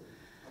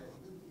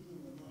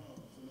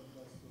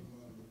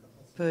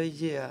 per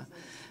year.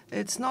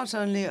 It's not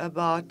only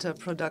about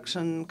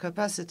production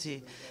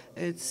capacity.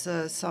 It's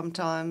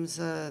sometimes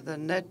the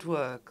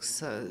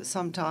networks.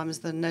 Sometimes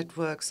the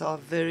networks are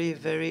very,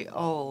 very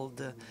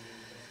old.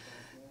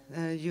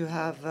 You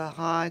have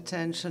high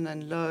tension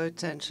and low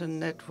tension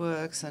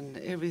networks and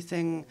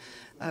everything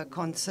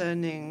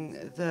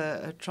concerning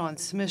the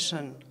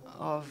transmission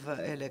of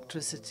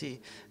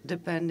electricity,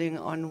 depending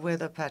on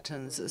weather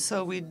patterns.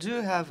 So we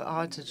do have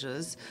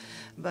outages,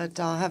 but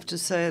I have to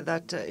say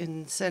that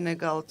in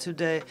Senegal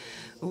today,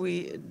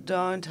 we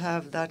don't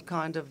have that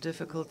kind of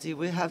difficulty.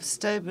 We have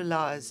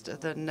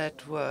stabilized the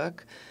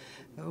network.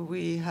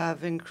 We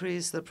have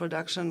increased the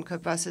production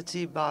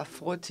capacity by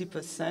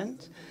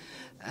 40%,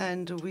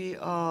 and we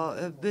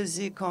are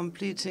busy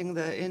completing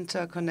the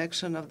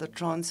interconnection of the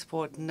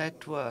transport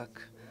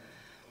network.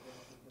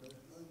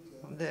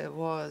 There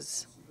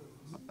was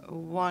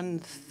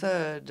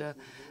 1/3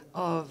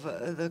 of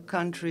the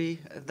country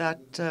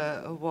that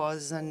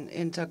was an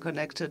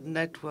interconnected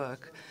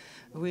network.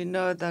 We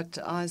know that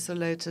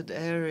isolated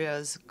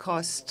areas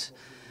cost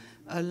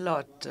a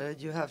lot.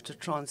 You have to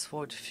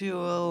transport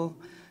fuel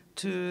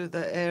to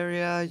the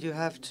area, you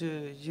have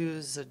to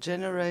use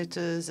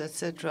generators,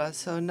 etc.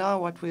 So now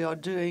what we are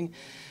doing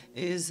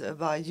is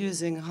by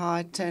using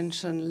high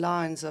tension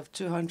lines of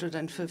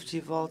 250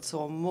 volts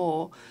or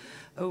more,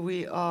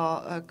 we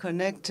are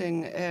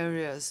connecting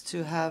areas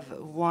to have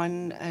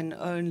one and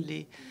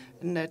only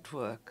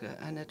network,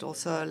 and it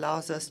also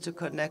allows us to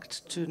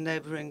connect to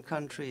neighboring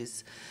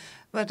countries.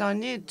 But I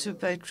need to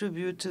pay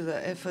tribute to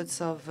the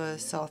efforts of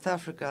South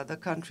Africa. The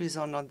countries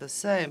are not the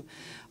same.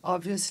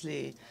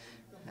 Obviously,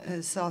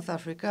 South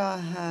Africa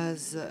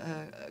has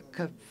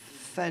a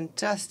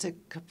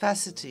fantastic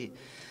capacity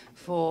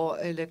for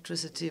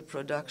electricity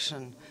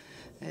production.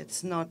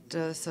 It's not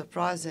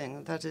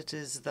surprising that it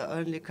is the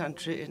only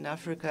country in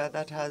Africa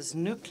that has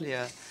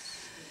nuclear.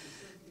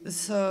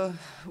 So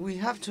we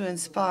have to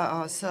inspire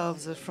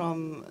ourselves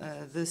from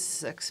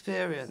this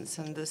experience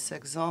and this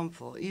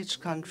example. Each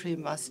country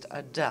must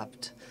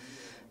adapt.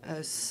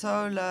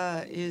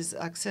 Solar is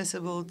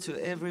accessible to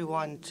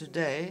everyone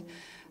today,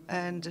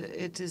 and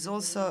it is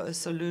also a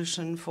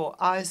solution for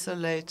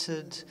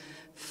isolated,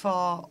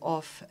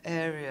 far-off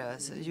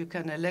areas. You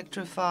can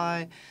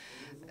electrify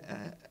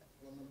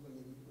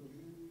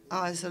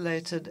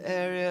isolated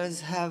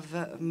areas, have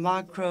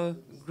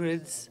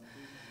microgrids,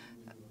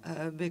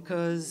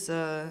 because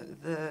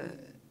the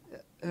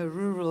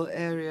rural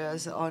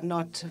areas are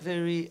not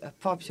very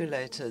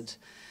populated.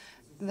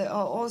 There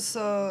are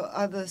also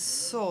other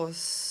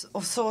sources,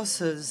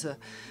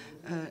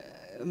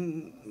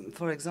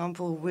 for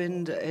example,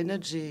 wind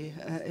energy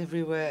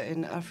everywhere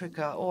in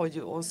Africa, or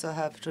you also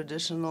have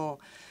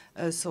traditional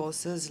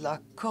sources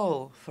like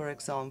coal, for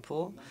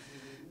example.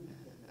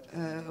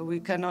 We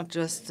cannot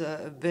just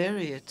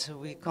bury it.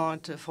 We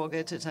can't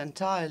forget it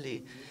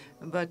entirely.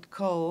 But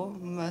coal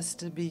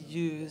must be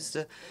used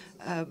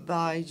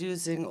by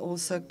using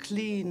also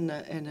clean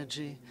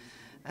energy.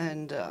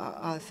 And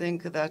I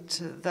think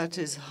that that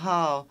is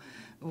how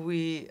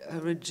we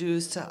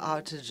reduce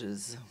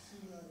outages.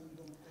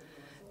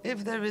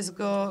 If there is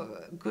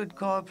good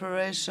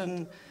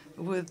cooperation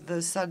with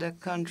the SADC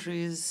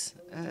countries,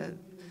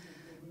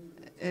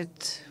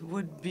 it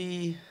would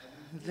be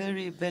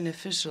very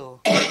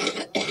beneficial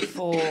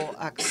for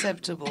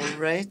acceptable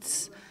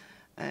rates,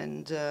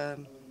 and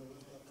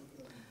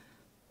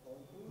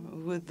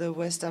with the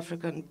West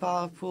African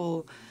Power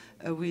Pool,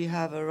 we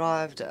have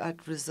arrived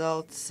at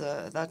results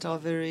that are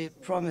very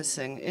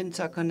promising.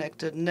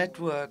 Interconnected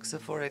networks,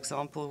 for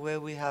example, where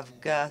we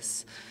have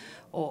gas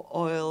or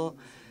oil,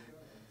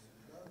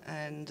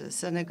 and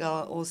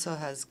Senegal also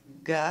has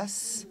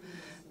gas,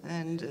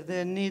 and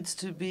there needs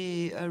to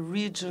be a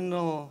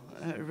regional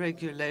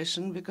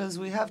regulation because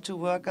we have to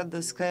work at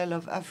the scale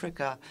of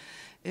Africa.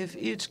 If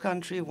each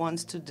country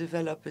wants to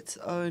develop its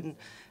own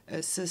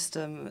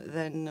system,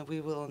 then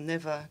we will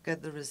never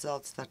get the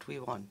results that we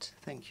want.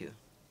 Thank you.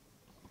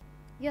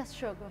 Yes,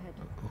 sure, go ahead.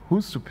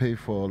 Who's to pay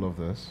for all of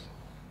this?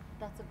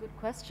 That's a good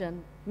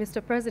question.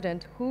 Mr.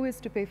 President, who is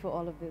to pay for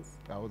all of this?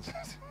 I would say.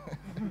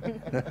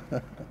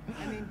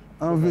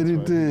 En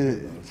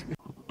vérité,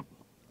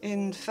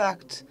 In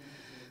fact,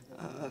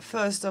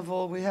 first of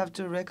all, we have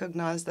to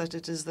recognize that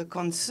it is the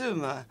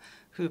consumer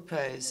who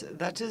pays.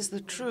 That is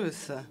the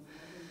truth.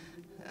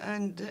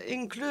 And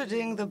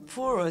including the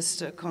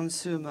poorest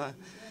consumer,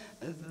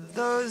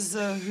 those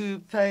who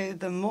pay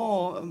the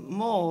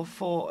more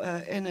for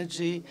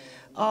energy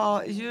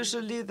are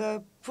usually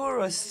the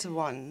poorest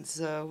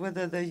ones,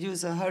 whether they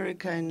use a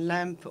hurricane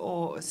lamp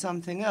or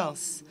something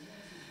else.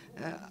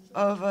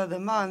 Over the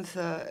month,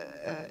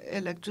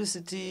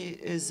 electricity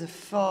is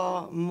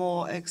far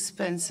more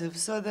expensive,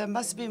 so there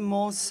must be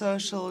more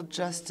social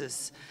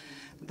justice.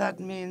 That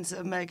means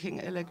making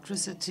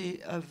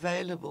electricity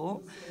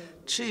available,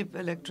 cheap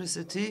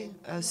electricity.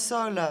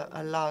 Solar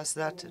allows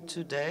that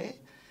today.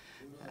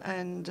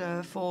 And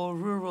for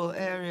rural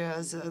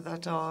areas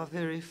that are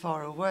very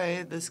far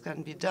away, this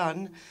can be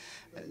done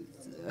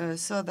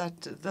so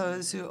that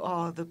those who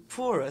are the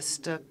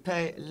poorest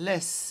pay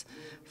less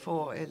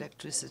for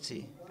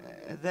electricity.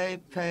 They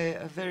pay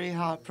a very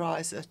high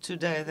price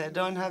today. They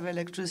don't have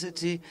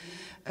electricity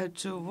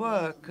to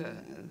work.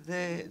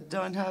 They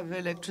don't have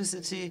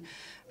electricity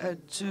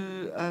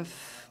to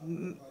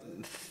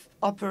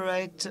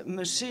operate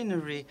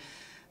machinery.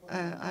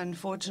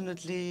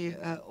 Unfortunately,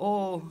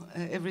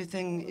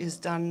 everything is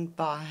done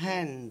by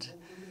hand.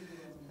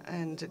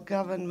 And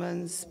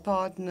governments,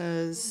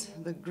 partners,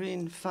 the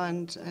Green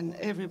Fund, and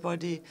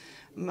everybody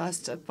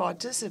must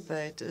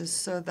participate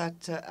so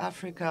that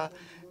Africa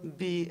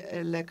be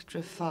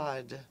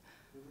electrified.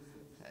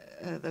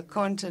 The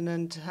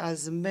continent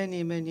has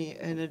many, many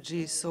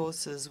energy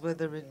sources,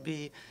 whether it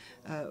be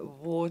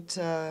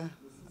water,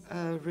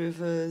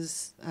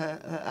 rivers,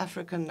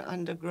 African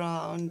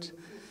underground,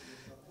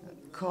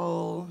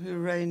 coal,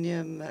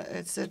 uranium,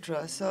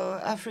 etc. So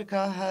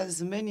Africa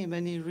has many,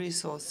 many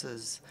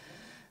resources.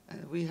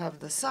 We have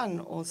the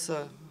sun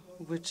also,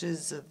 which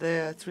is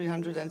there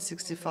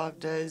 365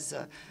 days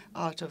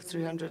out of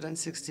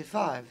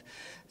 365.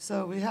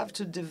 So we have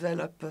to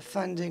develop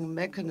funding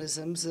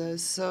mechanisms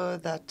so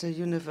that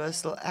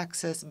universal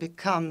access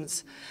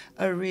becomes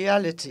a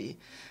reality.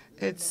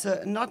 It's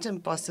not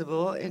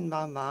impossible in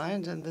my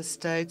mind, and the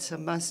states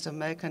must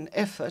make an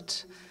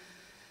effort.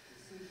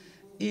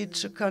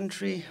 Each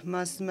country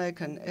must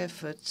make an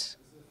effort,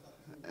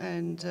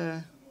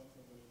 and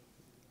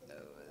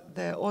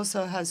there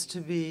also has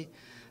to be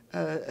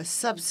a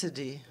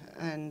subsidy,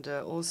 and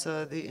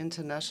also the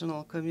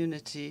international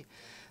community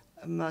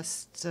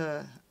must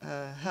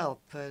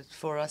help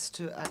for us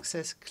to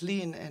access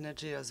clean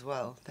energy as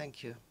well.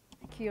 Thank you.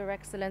 Thank you, Your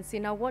Excellency.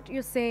 Now, what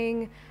you're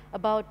saying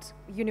about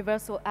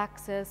universal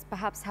access,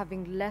 perhaps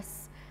having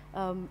less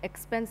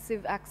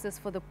expensive access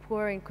for the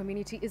poor in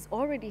community, is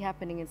already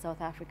happening in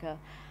South Africa.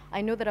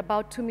 I know that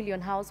about 2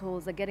 million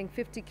households are getting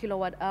 50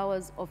 kilowatt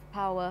hours of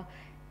power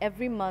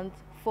every month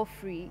for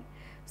free.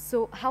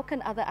 So how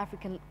can other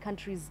African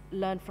countries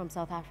learn from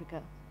South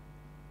Africa?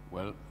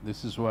 Well,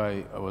 this is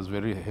why I was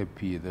very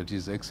happy that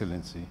His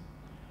Excellency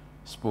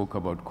spoke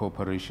about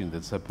cooperation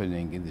that's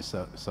happening in the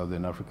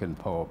Southern African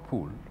Power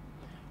Pool.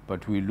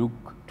 But we look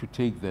to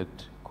take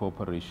that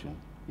cooperation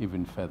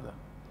even further.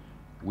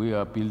 We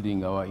are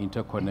building our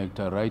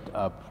interconnector right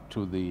up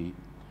to the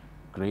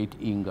Great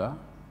Inga,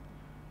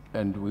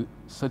 and we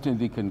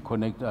certainly can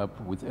connect up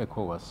with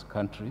ECOWAS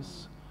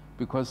countries,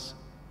 because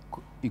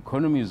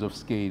economies of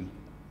scale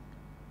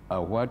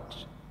are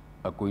what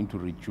are going to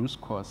reduce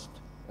cost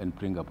and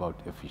bring about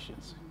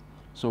efficiency.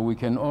 So we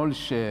can all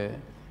share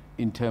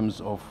in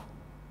terms of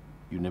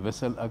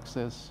universal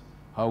access,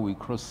 how we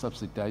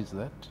cross-subsidize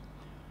that.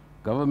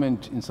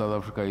 Government in South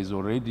Africa is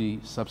already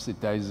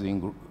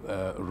subsidizing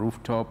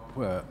rooftop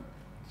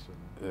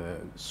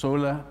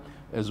solar,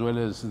 as well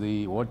as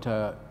the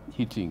water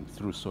heating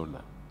through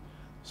solar.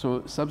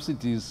 So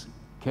subsidies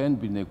can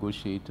be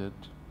negotiated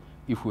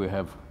if we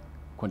have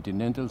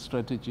continental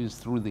strategies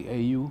through the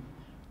AU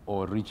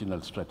or regional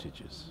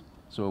strategies.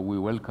 So we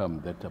welcome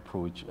that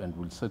approach, and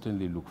we'll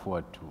certainly look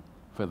forward to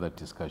further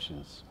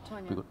discussions.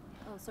 Tonye.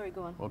 Oh, sorry,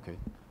 go on. Okay.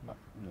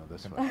 No,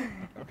 that's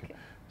fine. Okay.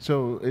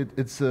 So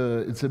it's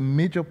a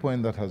major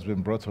point that has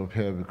been brought up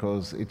here,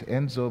 because it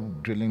ends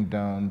up drilling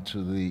down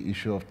to the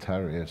issue of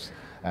tariffs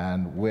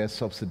and where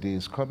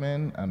subsidies come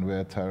in and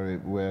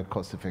where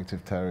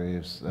cost-effective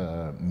tariffs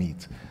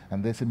meet.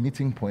 And there's a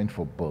meeting point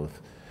for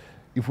both.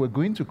 If we're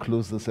going to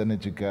close this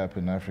energy gap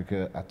in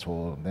Africa at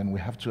all, then we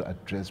have to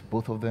address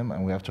both of them,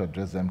 and we have to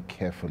address them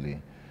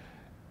carefully.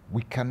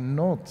 We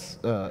cannot,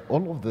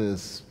 all of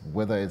this,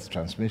 whether it's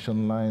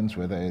transmission lines,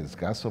 whether it's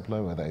gas supply,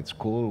 whether it's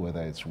coal,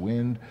 whether it's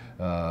wind,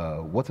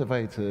 whatever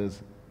it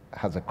is,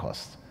 has a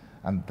cost.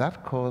 And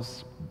that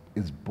cost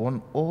is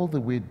borne all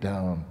the way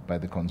down by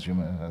the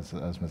consumer, as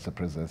Mr.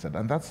 President said.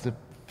 And that's the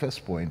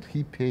first point.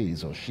 He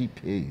pays or she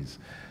pays,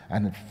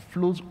 and it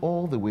flows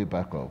all the way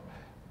back up.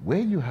 Where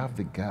you have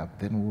the gap,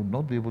 then we will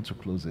not be able to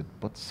close it,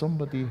 but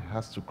somebody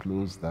has to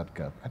close that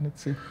gap, and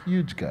it's a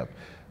huge gap.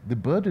 The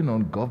burden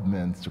on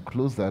government to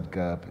close that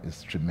gap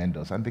is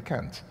tremendous, and they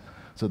can't.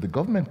 So the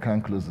government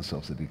can't close the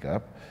subsidy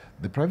gap.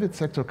 The private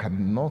sector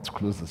cannot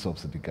close the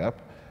subsidy gap.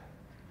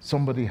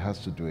 Somebody has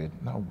to do it.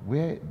 Now,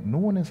 where no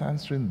one is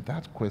answering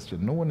that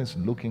question, no one is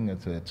looking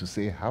at it to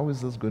say, how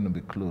is this going to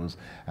be closed,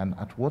 and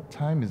at what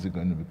time is it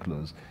going to be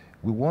closed?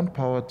 We want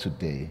power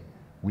today.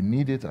 We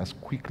need it as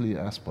quickly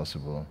as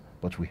possible.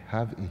 But we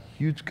have a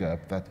huge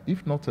gap that,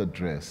 if not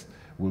addressed,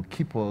 will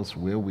keep us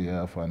where we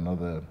are for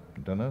another, I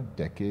don't know,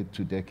 decade,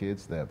 2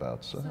 decades,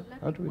 thereabouts. So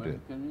how do we do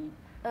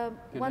it?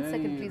 One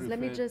second, please. Let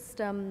me just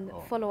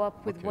follow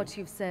up with what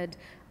you've said.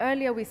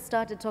 Earlier, we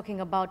started talking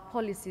about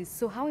policies.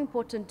 So how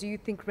important do you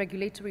think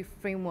regulatory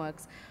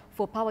frameworks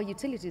for power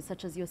utilities,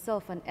 such as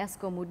yourself and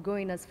Eskom, would go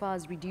in as far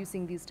as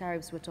reducing these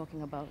tariffs we're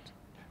talking about?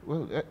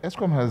 Well,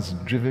 Eskom has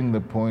driven the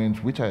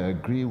point, which I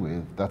agree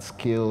with, that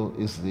scale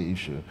is the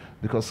issue.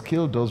 Because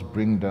scale does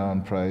bring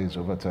down price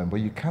over time, but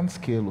you can't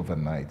scale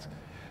overnight.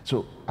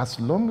 So as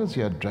long as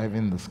you're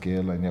driving the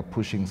scale and you're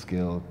pushing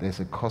scale, there's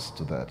a cost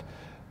to that.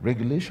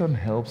 Regulation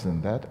helps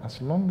in that, as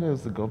long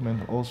as the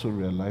government also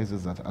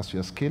realizes that as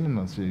you're scaling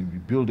and you're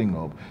building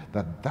up,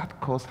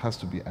 that cost has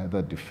to be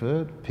either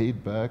deferred,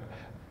 paid back,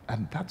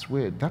 and that's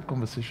where that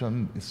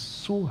conversation is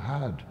so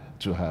hard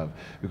to have.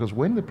 Because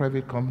when the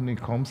private company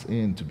comes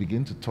in to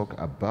begin to talk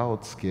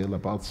about scale,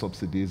 about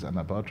subsidies, and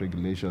about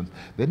regulations,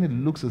 then it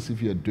looks as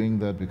if you're doing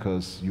that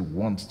because you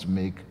want to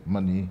make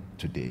money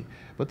today.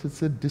 But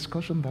it's a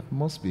discussion that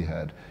must be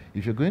had.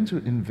 If you're going to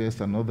invest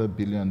another $1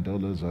 billion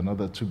or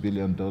another $2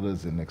 billion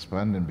in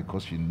expanding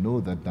because you know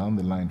that down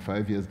the line,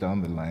 5 years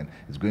down the line,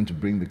 it's going to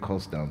bring the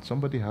cost down,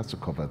 somebody has to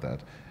cover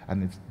that.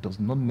 And it does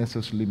not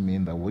necessarily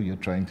mean that what you're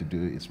trying to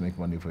do is make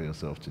money for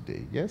yourself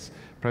today. Yes,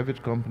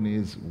 private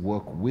companies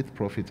work with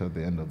profit at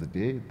the end of the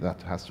day.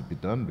 That has to be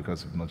done,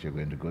 because if not, you're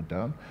going to go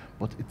down.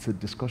 But it's a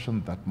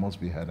discussion that must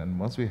be had, and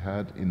must be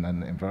had in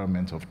an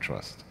environment of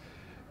trust.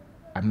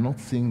 I'm not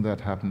seeing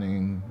that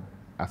happening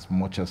as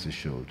much as it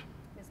should.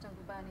 Mr.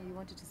 Ngubane, you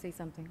wanted to say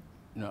something?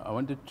 No, I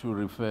wanted to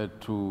refer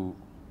to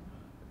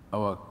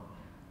our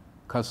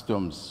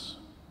customs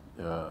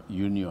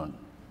union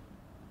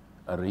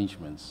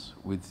arrangements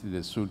with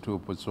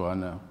Lesotho,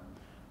 Botswana,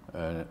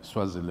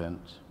 Swaziland.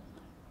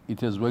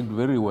 It has worked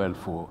very well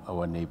for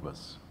our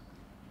neighbors.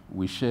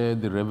 We share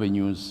the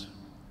revenues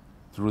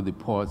through the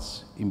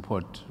ports,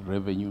 import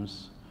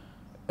revenues,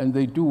 and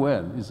they do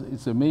well.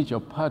 It's a major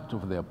part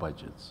of their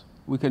budgets.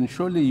 We can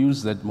surely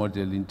use that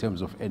model in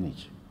terms of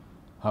energy,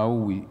 how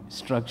we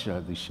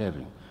structure the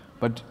sharing.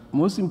 But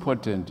most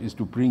important is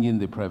to bring in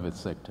the private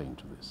sector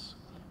into this,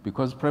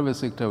 because private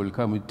sector will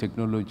come with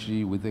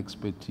technology, with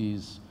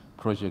expertise,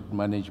 project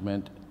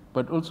management,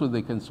 but also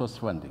they can source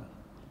funding.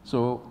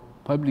 So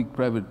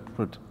public-private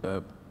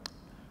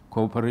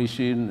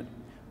cooperation,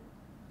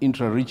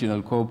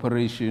 intra-regional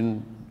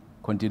cooperation,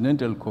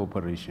 continental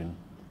cooperation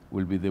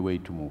will be the way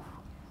to move.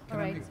 Can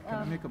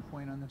I make a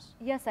point on this?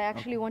 Yes, I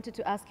actually wanted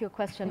to ask you a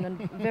question,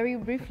 and very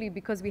briefly,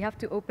 because we have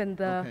to open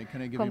the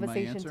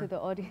conversation to the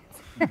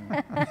audience.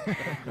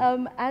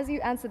 As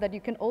you answer that, you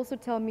can also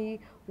tell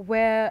me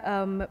where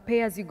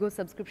pay-as-you-go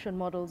subscription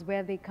models,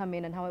 where they come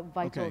in and how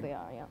vital they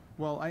are. Yeah.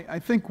 Well, I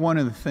think one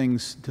of the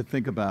things to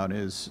think about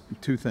is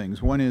 2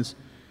 things. One is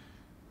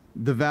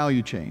the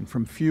value chain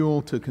from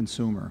fuel to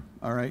consumer.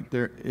 All right,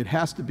 it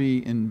has to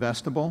be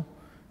investable,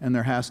 and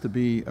there has to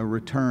be a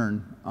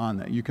return on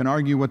that. You can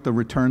argue what the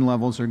return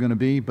levels are going to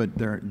be, but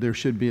there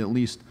should be at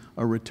least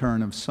a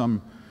return of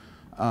some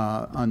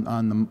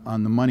on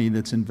the money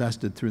that's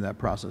invested through that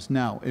process.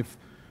 Now, if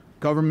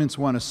governments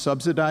want to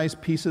subsidize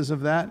pieces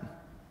of that,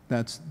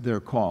 that's their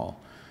call.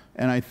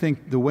 And I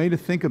think the way to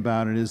think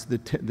about it is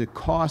the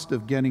cost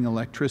of getting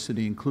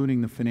electricity,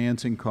 including the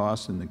financing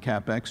costs and the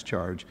CapEx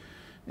charge,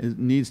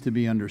 needs to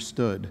be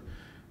understood.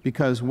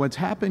 Because what's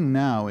happening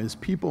now is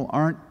people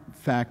aren't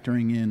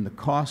factoring in the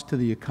cost to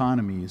the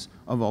economies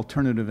of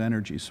alternative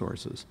energy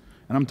sources.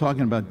 And I'm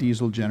talking about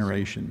diesel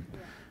generation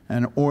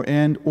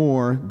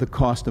or the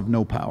cost of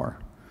no power.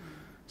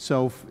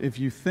 So if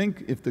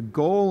the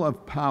goal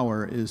of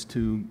power is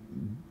to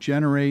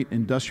generate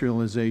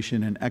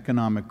industrialization and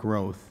economic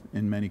growth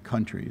in many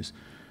countries,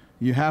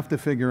 you have to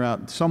figure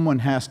out, someone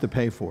has to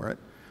pay for it.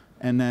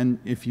 And then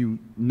if you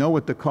know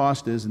what the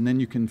cost is, and then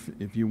you can,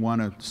 if you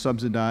want to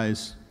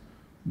subsidize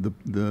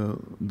the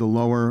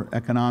lower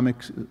economic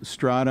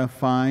strata,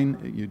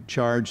 fine, you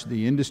charge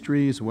the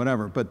industries,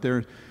 whatever. But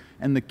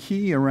And the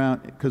key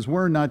around, because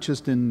we're not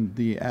just in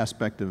the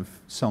aspect of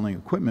selling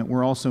equipment,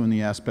 we're also in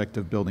the aspect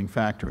of building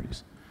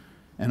factories.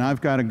 And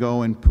I've got to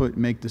go and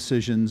make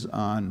decisions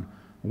on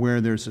where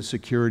there's a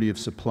security of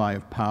supply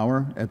of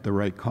power at the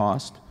right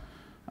cost.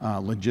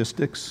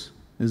 Logistics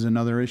is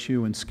another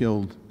issue, and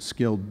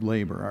skilled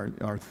labor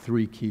are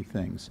three key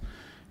things.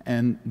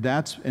 And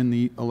that's in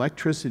the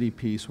electricity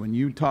piece. When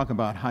you talk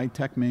about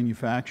high-tech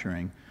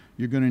manufacturing,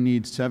 you're going to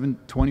need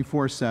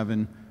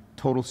 24/7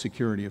 total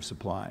security of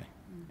supply.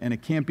 And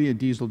it can't be a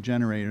diesel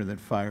generator that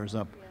fires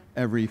up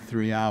every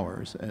 3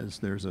 hours as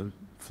there's a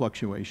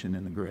fluctuation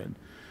in the grid.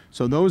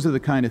 So those are the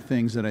kind of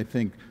things that I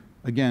think,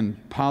 again,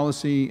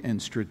 policy and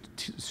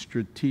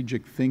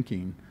strategic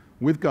thinking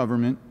with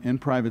government and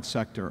private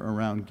sector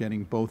around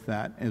getting both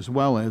that, as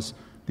well as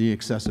the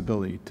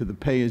accessibility to the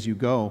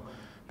pay-as-you-go.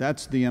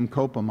 That's the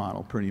MCOPA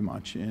model pretty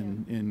much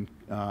in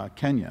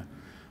Kenya.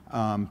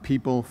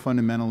 People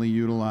fundamentally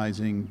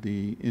utilizing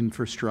the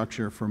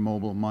infrastructure for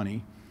mobile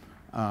money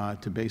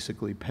to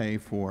basically pay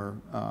for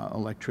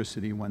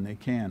electricity when they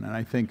can. And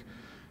I think,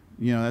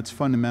 that's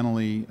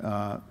fundamentally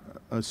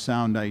a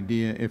sound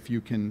idea if you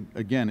can,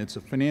 again, it's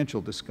a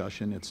financial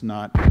discussion, it's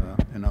not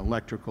an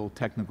electrical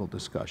technical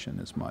discussion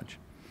as much.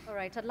 All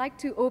right, I'd like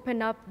to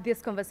open up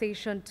this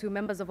conversation to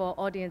members of our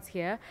audience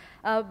here.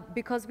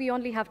 Because we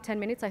only have 10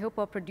 minutes, I hope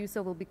our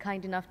producer will be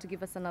kind enough to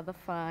give us another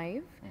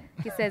 5.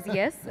 He says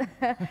yes.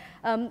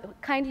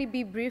 Kindly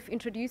be brief,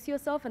 introduce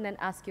yourself, and then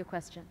ask your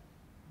question.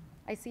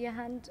 I see a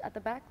hand at the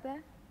back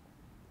there.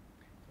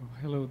 Oh,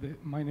 hello,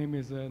 my name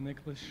is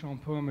Nicholas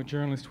Champeau. I'm a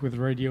journalist with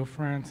Radio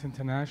France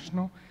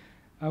International.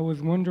 I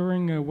was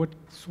wondering what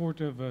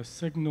sort of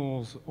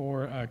signals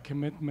or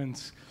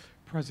commitments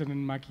President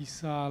Macky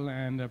Sall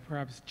and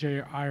perhaps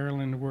Jay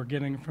Ireland were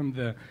getting from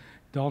the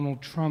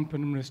Donald Trump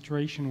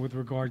administration with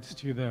regards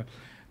to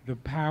the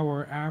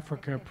Power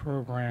Africa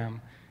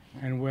program,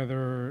 and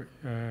whether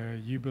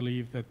you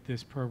believe that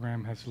this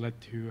program has led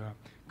to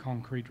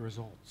concrete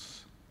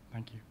results.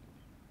 Thank you.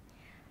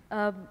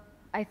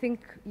 I think,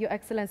 Your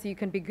Excellency, you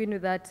can begin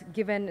with that,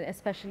 given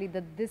especially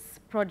that this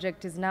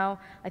project is now,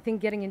 I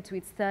think, getting into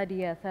its third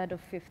or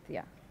fifth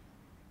year.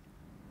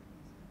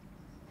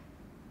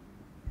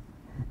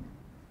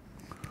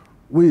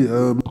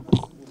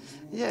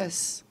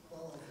 Yes.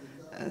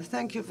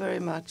 Thank you very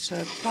much.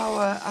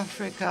 Power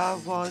Africa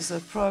was a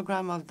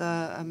program of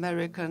the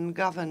American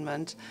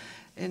government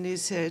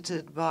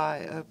initiated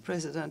by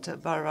President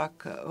Barack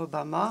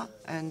Obama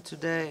and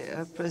today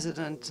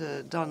President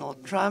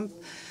Donald Trump.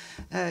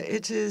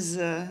 It is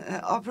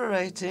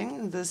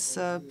operating. This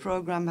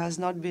program has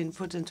not been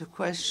put into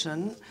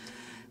question.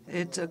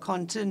 It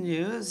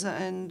continues,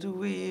 and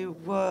we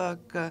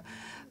work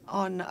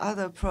on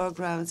other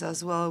programs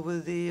as well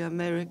with the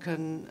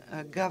American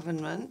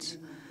government.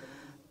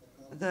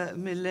 The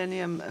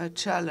Millennium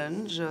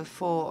Challenge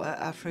for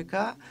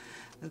Africa.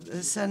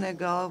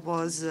 Senegal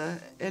was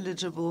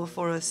eligible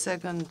for a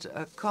second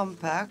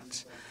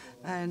compact,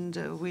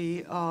 and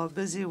we are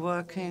busy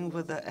working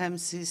with the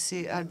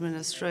MCC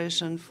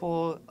administration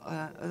for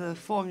the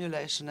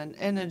formulation, and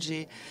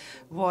energy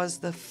was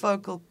the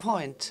focal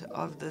point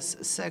of this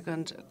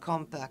second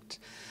compact.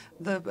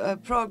 The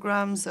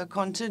programs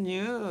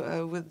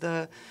continue with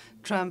the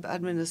Trump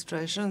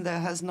administration. There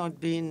has not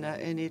been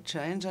any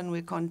change, and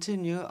we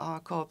continue our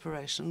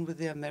cooperation with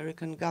the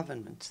American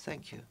government.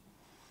 Thank you.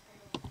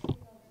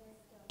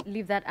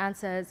 Leave that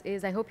answer as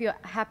is. I hope you're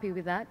happy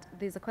with that.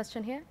 There's a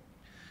question here.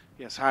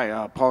 Yes,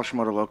 hi, Paul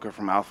Shimotoloka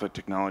from Alpha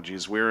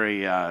Technologies. We're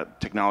a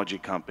technology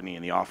company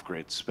in the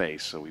off-grid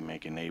space, so we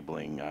make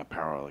enabling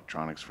power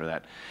electronics for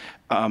that.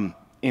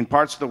 In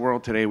parts of the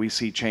world today, we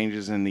see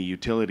changes in the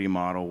utility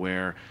model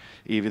where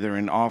either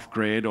an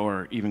off-grid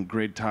or even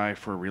grid tie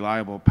for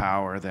reliable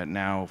power that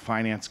now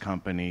finance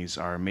companies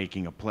are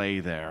making a play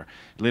there,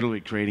 literally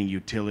creating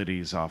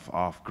utilities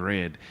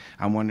off-grid.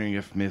 I'm wondering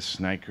if Ms.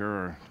 Nyker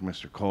or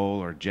Mr.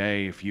 Cole or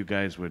Jay, if you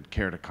guys would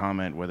care to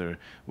comment whether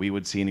we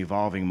would see an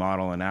evolving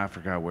model in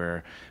Africa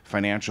where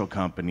financial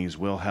companies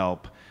will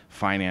help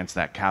finance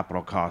that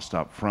capital cost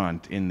up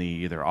front in the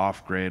either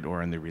off-grid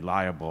or in the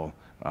reliable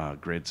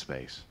grid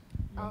space.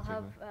 I'll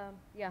have,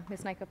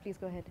 Ms. Nyker, please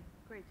go ahead.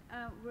 Great.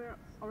 We're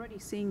already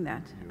seeing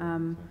that.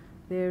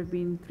 There have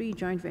been 3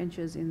 joint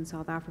ventures in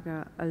South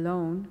Africa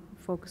alone,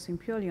 focusing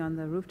purely on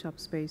the rooftop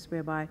space,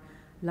 whereby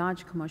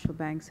large commercial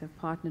banks have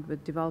partnered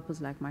with developers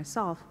like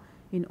myself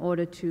in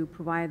order to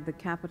provide the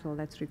capital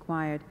that's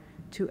required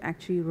to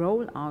actually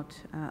roll out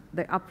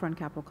the upfront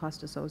capital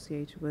cost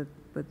associated with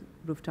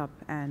rooftop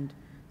and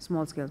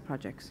small-scale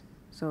projects.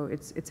 So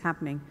it's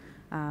happening.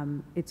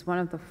 It's one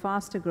of the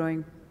faster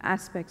growing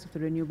aspects of the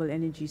renewable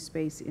energy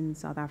space in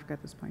South Africa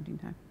at this point in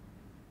time.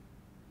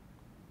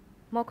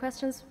 More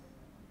questions?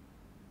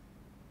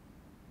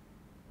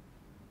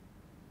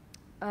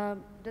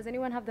 Does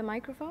anyone have the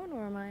microphone,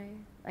 or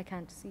I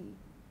can't see?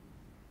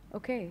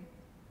 Okay.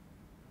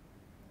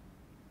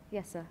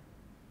 Yes, sir.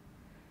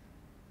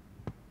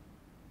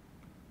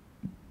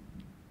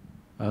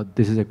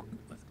 This is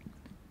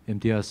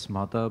Imtiaz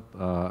Mahtab.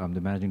 I'm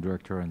the managing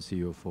director and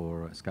CEO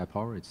for Sky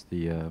Power. It's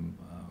the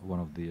one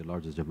of the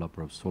largest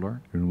developers of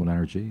solar, renewable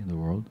energy in the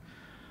world.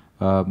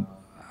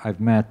 I've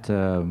met,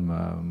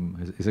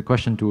 it's a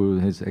question to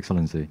His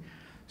Excellency.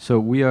 So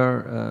we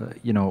are,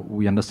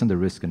 we understand the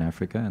risk in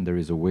Africa, and there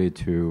is a way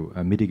to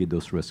mitigate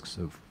those risks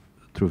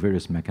through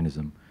various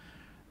mechanisms.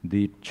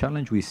 The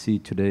challenge we see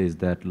today is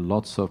that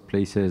lots of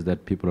places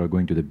that people are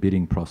going to the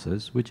bidding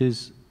process, which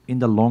is, in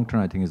the long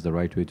term, I think is the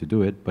right way to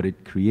do it, but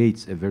it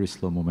creates a very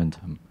slow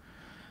momentum.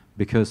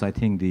 Because I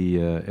think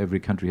every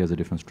country has a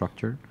different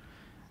structure.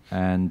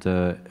 And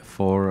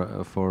for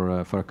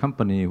a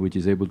company which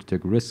is able to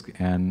take risk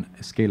and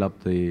scale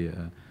up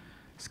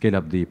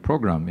the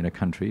program in a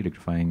country,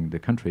 electrifying the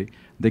country,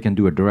 they can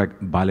do a direct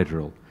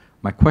bilateral.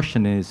 My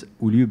question is,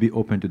 will you be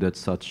open to that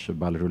such a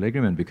bilateral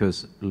agreement?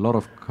 Because a lot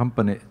of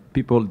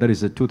people, there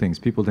is two things.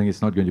 People think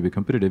it's not going to be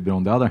competitive, but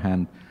on the other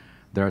hand,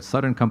 there are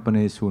certain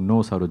companies who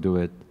knows how to do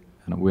it.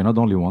 And we're not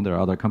the only one. There are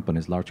other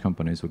companies, large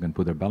companies, who can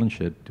put their balance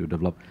sheet to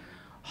develop.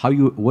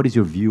 What is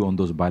your view on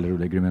those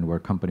bilateral agreements where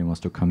a company wants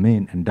to come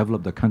in and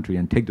develop the country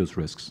and take those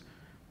risks?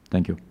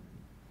 Thank you.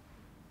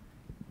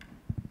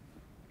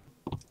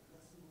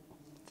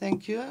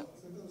 Thank you.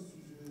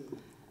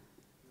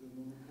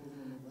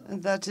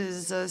 That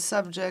is a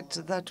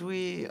subject that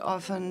we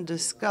often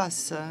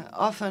discuss.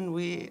 Often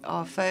we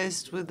are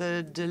faced with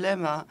a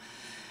dilemma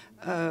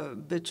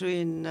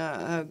between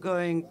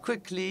going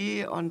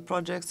quickly on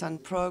projects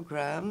and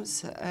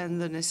programs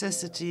and the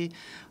necessity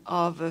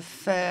of a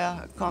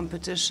fair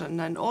competition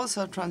and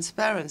also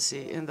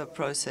transparency in the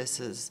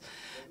processes.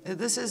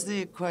 This is the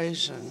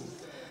equation.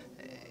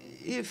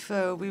 If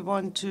we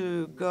want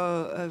to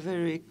go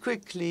very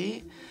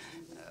quickly,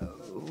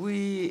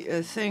 we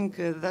think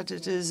that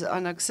it is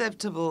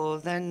unacceptable,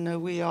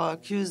 then we are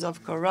accused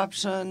of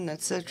corruption,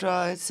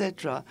 etc.,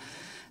 etc.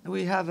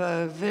 We have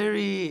a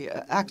very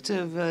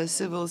active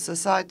civil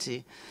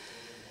society.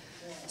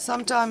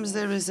 Sometimes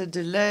there is a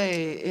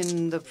delay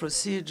in the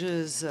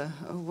procedures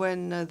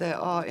when there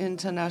are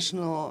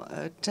international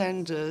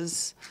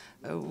tenders.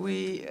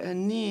 We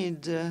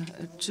need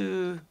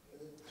to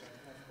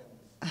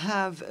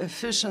have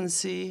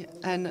efficiency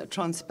and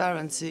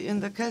transparency. In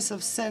the case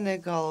of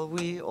Senegal,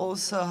 we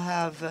also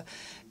have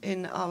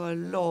in our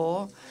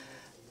law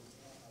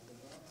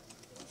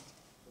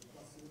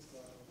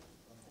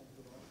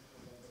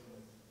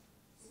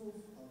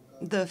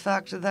the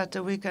fact that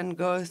we can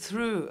go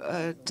through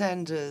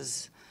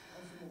tenders.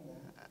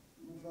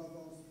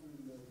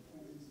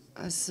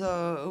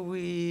 So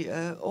we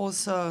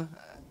also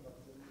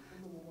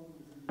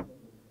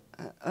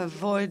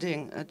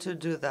avoiding to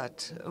do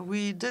that.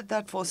 We did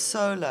that for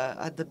solar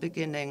at the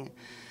beginning.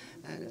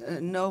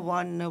 No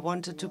one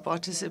wanted to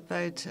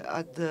participate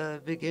at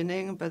the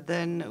beginning, but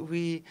then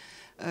we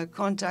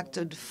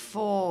contacted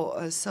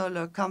 4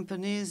 solar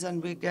companies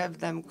and we gave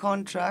them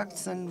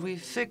contracts and we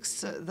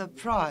fixed the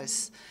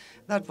price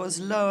that was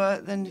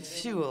lower than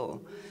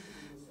fuel.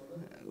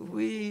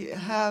 We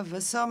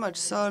have so much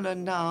solar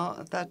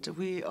now that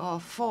we are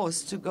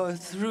forced to go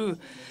through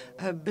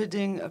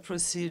bidding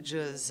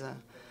procedures.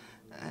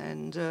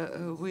 And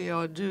we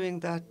are doing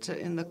that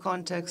in the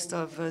context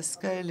of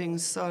scaling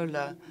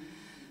solar.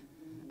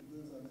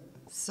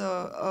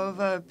 So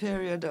over a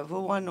period of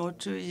 1 or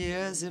 2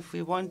 years, if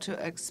we want to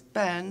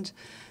expand,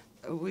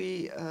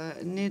 we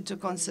need to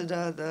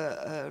consider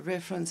the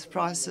reference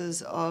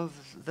prices of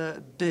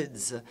the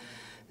bids.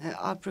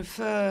 I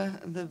prefer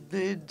the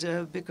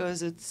bid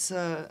because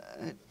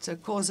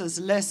it causes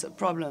less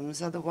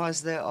problems.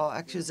 Otherwise, there are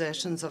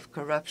accusations of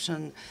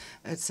corruption,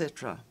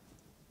 etc.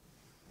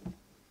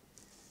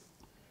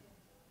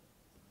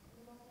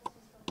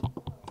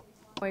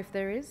 If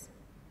there is.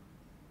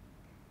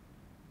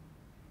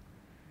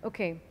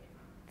 Okay.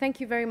 Thank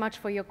you very much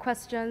for your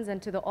questions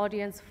and to the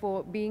audience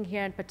for being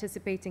here and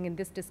participating in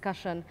this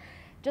discussion.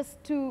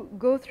 Just to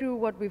go through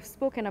what we've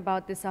spoken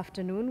about this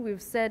afternoon,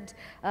 we've said,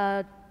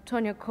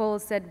 Tonye Cole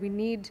said we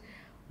need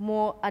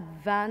more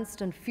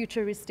advanced and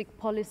futuristic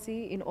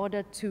policy in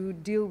order to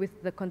deal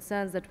with the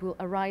concerns that will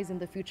arise in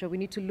the future. We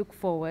need to look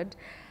forward.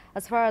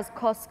 As far as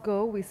costs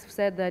go, we've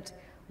said that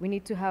we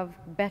need to have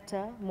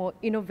better, more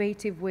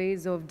innovative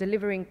ways of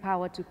delivering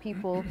power to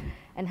people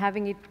and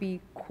having it be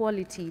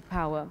quality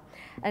power.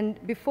 And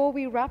before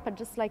we wrap, I'd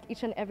just like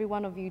each and every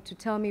one of you to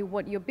tell me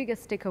what your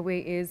biggest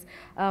takeaway is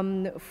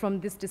from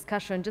this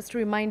discussion. Just to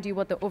remind you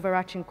what the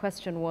overarching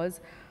question was.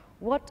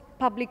 What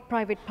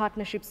public-private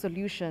partnership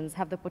solutions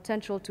have the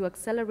potential to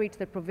accelerate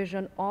the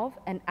provision of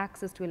and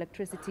access to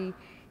electricity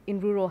in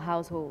rural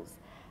households?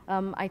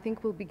 I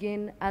think we'll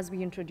begin as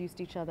we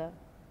introduced each other.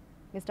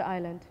 Mr.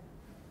 Ireland.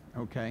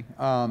 Okay.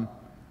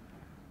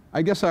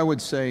 I guess I would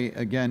say,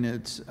 again,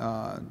 it's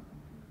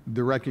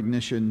the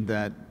recognition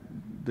that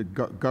the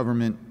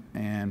government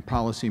and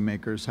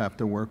policymakers have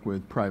to work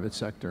with private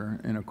sector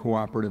in a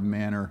cooperative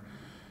manner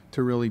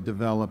to really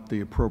develop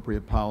the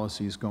appropriate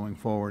policies going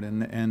forward.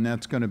 And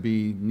that's going to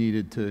be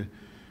needed to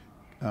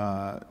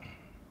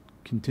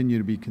continue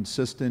to be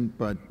consistent,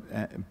 but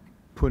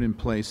put in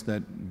place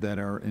that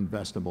are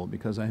investable.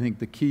 Because I think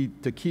the key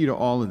to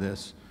all of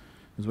this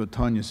is what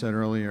Tonye said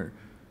earlier.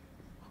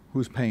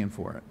 who's paying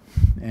for it?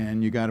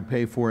 And you got to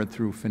pay for it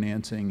through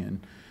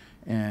financing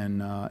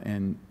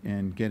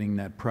and getting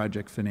that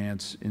project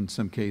finance in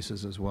some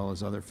cases as well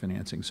as other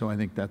financing. So I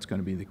think that's going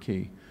to be the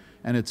key.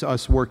 And it's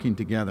us working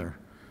together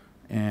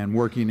and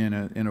working in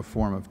a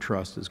form of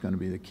trust is going to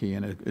be the key.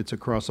 And it's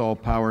across all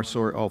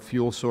all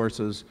fuel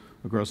sources,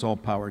 across all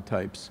power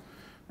types,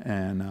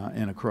 and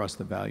across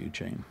the value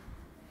chain.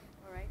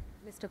 All right,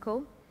 Mr.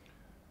 Cole?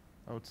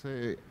 I would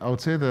say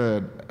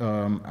that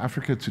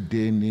Africa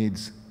today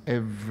needs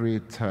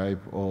every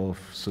type of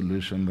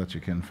solution that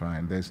you can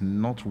find. There's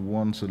not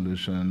one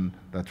solution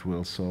that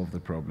will solve the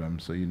problem.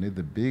 So you need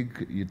the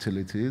big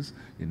utilities,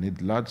 you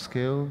need large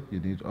scale, you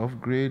need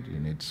off-grid, you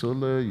need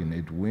solar, you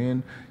need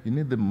wind, you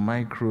need the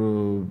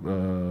micro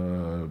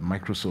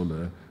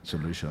solar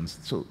solutions.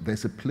 So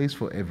there's a place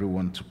for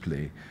everyone to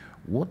play.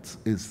 What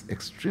is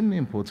extremely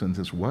important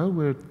is while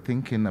we're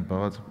thinking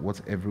about what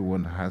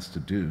everyone has to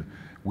do,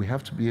 we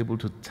have to be able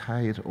to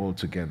tie it all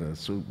together.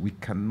 So we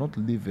cannot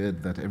leave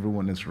it that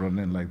everyone is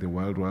running like the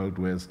wild, wild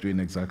west, doing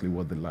exactly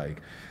what they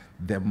like.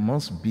 There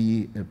must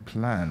be a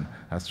plan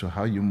as to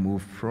how you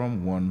move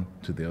from one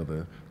to the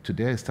other.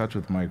 Today I start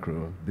with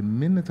micro. The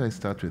minute I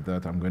start with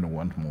that, I'm going to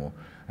want more.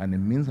 And it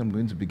means I'm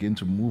going to begin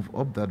to move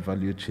up that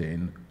value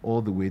chain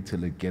all the way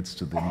till it gets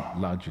to the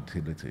large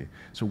utility.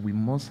 So we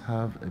must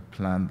have a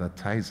plan that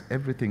ties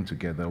everything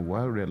together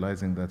while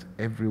realizing that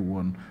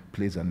everyone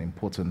plays an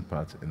important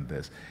part in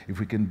this. If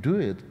we can do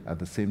it at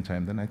the same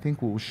time, then I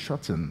think we'll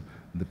shorten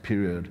the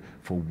period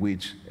for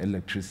which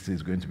electricity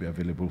is going to be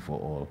available for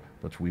all.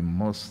 But we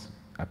must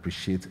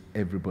appreciate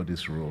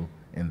everybody's role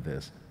in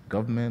this.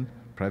 Government,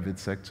 private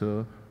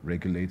sector,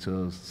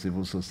 regulators,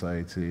 civil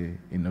society,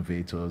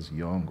 innovators,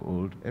 young,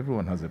 old,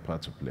 everyone has a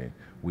part to play.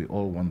 We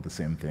all want the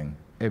same thing.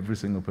 Every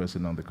single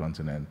person on the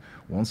continent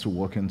wants to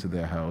walk into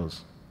their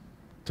house,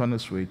 turn a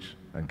switch,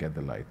 and get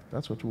the light.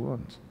 That's what we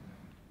want.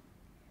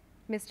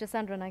 Ms.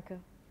 Jasandra Nyker.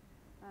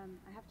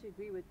 I have to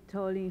agree with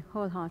Tonye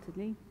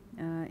wholeheartedly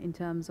in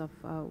terms of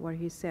what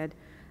he said.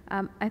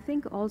 I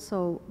think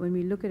also when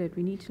we look at it,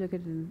 we need to look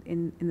at it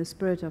in the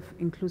spirit of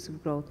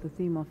inclusive growth, the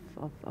theme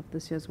of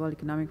this year's World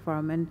Economic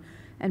Forum,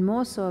 and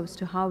more so as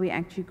to how we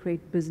actually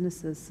create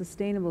businesses,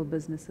 sustainable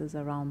businesses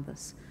around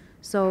this.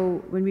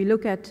 So when we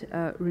look at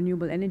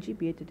renewable energy,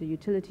 be it at a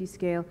utility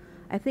scale,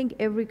 I think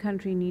every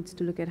country needs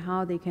to look at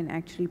how they can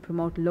actually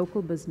promote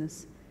local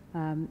business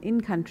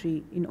in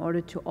country in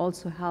order to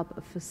also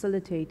help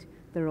facilitate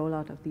the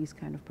rollout of these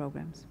kind of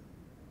programs.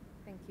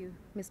 Thank you.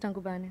 Mr.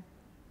 Ngubane.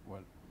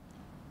 Well,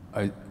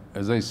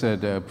 as I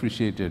said, I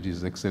appreciated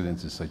His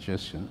Excellency's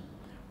suggestion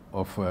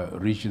of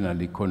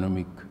regional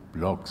economic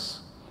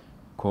blocs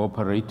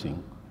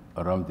cooperating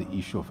around the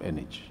issue of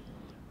energy.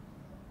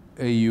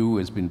 AU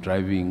has been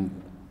driving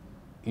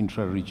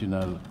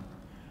intra-regional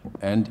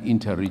and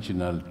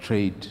inter-regional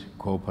trade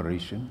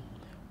cooperation.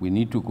 We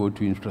need to go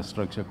to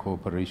infrastructure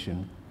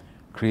cooperation,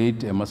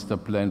 create a master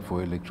plan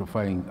for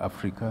electrifying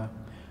Africa,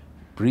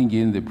 bring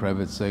in the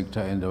private sector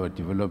and our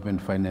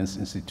development finance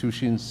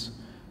institutions.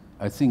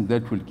 I think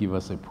that will give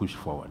us a push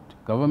forward.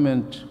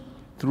 Government,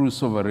 through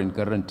sovereign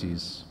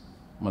guarantees,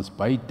 must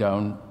bite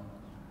down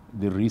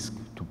the risk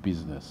to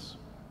business.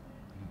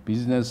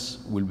 Business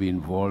will be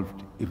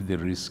involved if the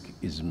risk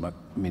is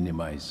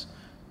minimized,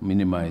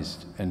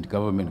 and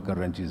government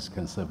guarantees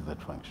can serve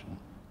that function.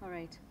 All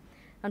right.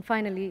 And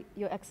finally,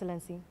 Your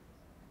Excellency.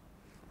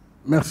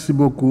 Merci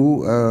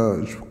beaucoup.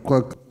 Je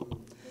crois que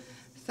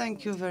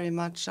Thank you very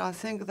much. I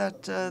think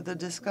that the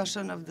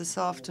discussion of this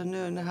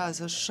afternoon has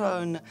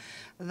shown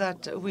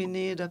that we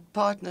need a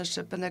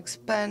partnership, an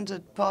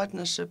expanded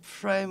partnership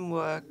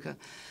framework,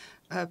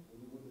 a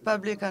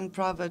public and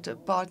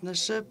private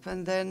partnership,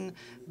 and then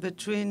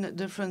between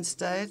different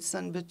states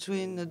and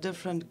between the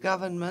different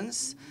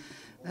governments,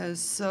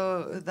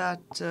 so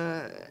that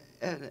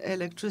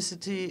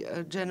electricity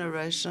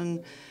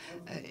generation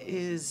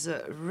is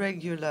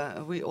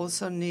regular. We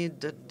also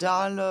need a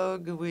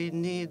dialogue. We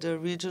need a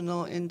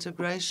regional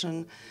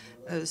integration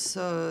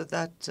so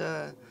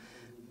that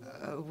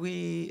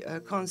we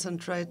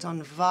concentrate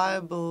on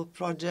viable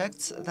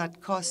projects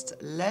that cost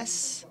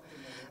less.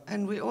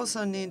 And we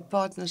also need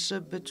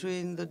partnership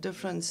between the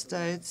different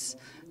states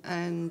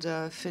and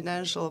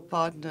financial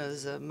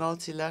partners,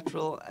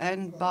 multilateral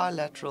and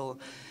bilateral,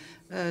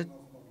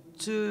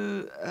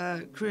 to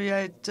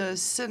create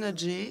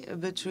synergy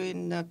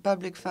between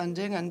public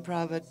funding and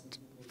private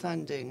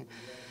funding,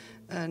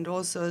 and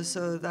also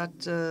so that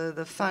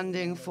the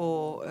funding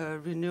for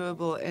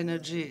renewable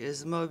energy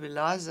is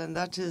mobilized, and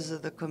that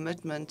is the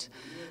commitment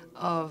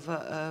of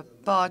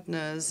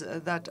partners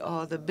that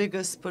are the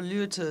biggest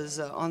polluters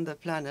on the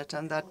planet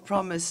and that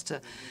promised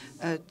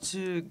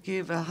to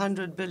give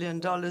 $100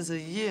 billion a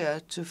year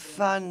to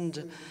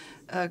fund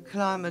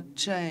climate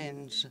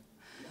change.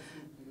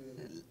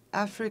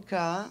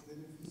 Africa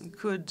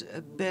could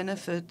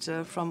benefit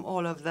from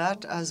all of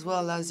that, as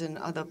well as in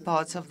other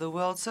parts of the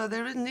world. So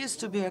there needs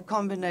to be a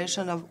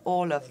combination of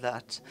all of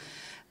that.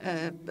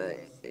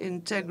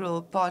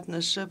 Integral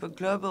partnership, a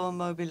global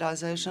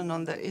mobilization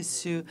on the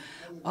issue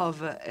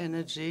of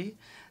energy,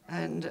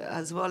 and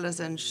as well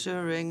as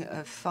ensuring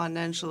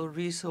financial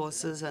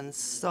resources and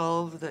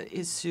solve the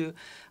issue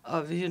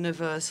of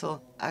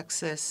universal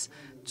access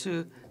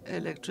to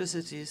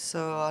electricity.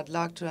 So I'd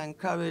like to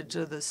encourage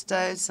the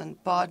states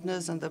and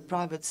partners and the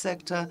private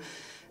sector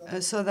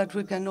so that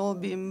we can all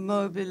be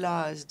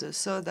mobilized,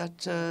 so that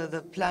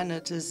the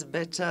planet is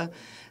better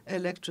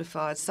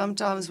electrified.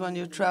 Sometimes when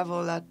you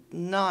travel at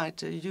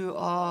night, you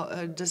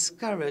are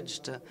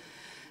discouraged.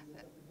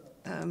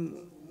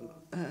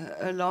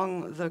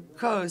 Along the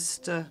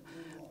coast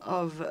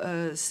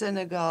of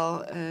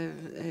Senegal,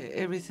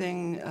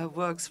 everything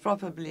works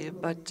properly,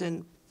 but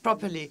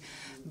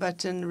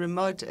in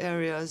remote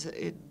areas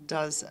it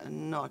does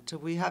not.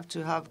 We have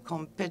to have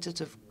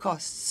competitive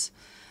costs,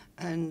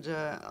 and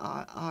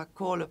I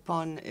call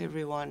upon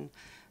everyone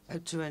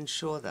to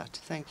ensure that.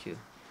 Thank you.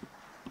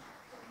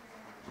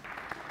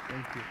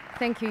 Thank you.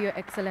 Thank you, Your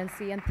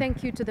Excellency, and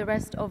thank you to the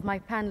rest of my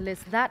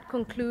panelists. That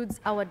concludes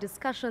our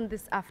discussion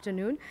this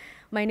afternoon.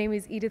 My name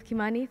is Edith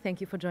Kimani. Thank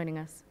you for joining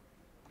us.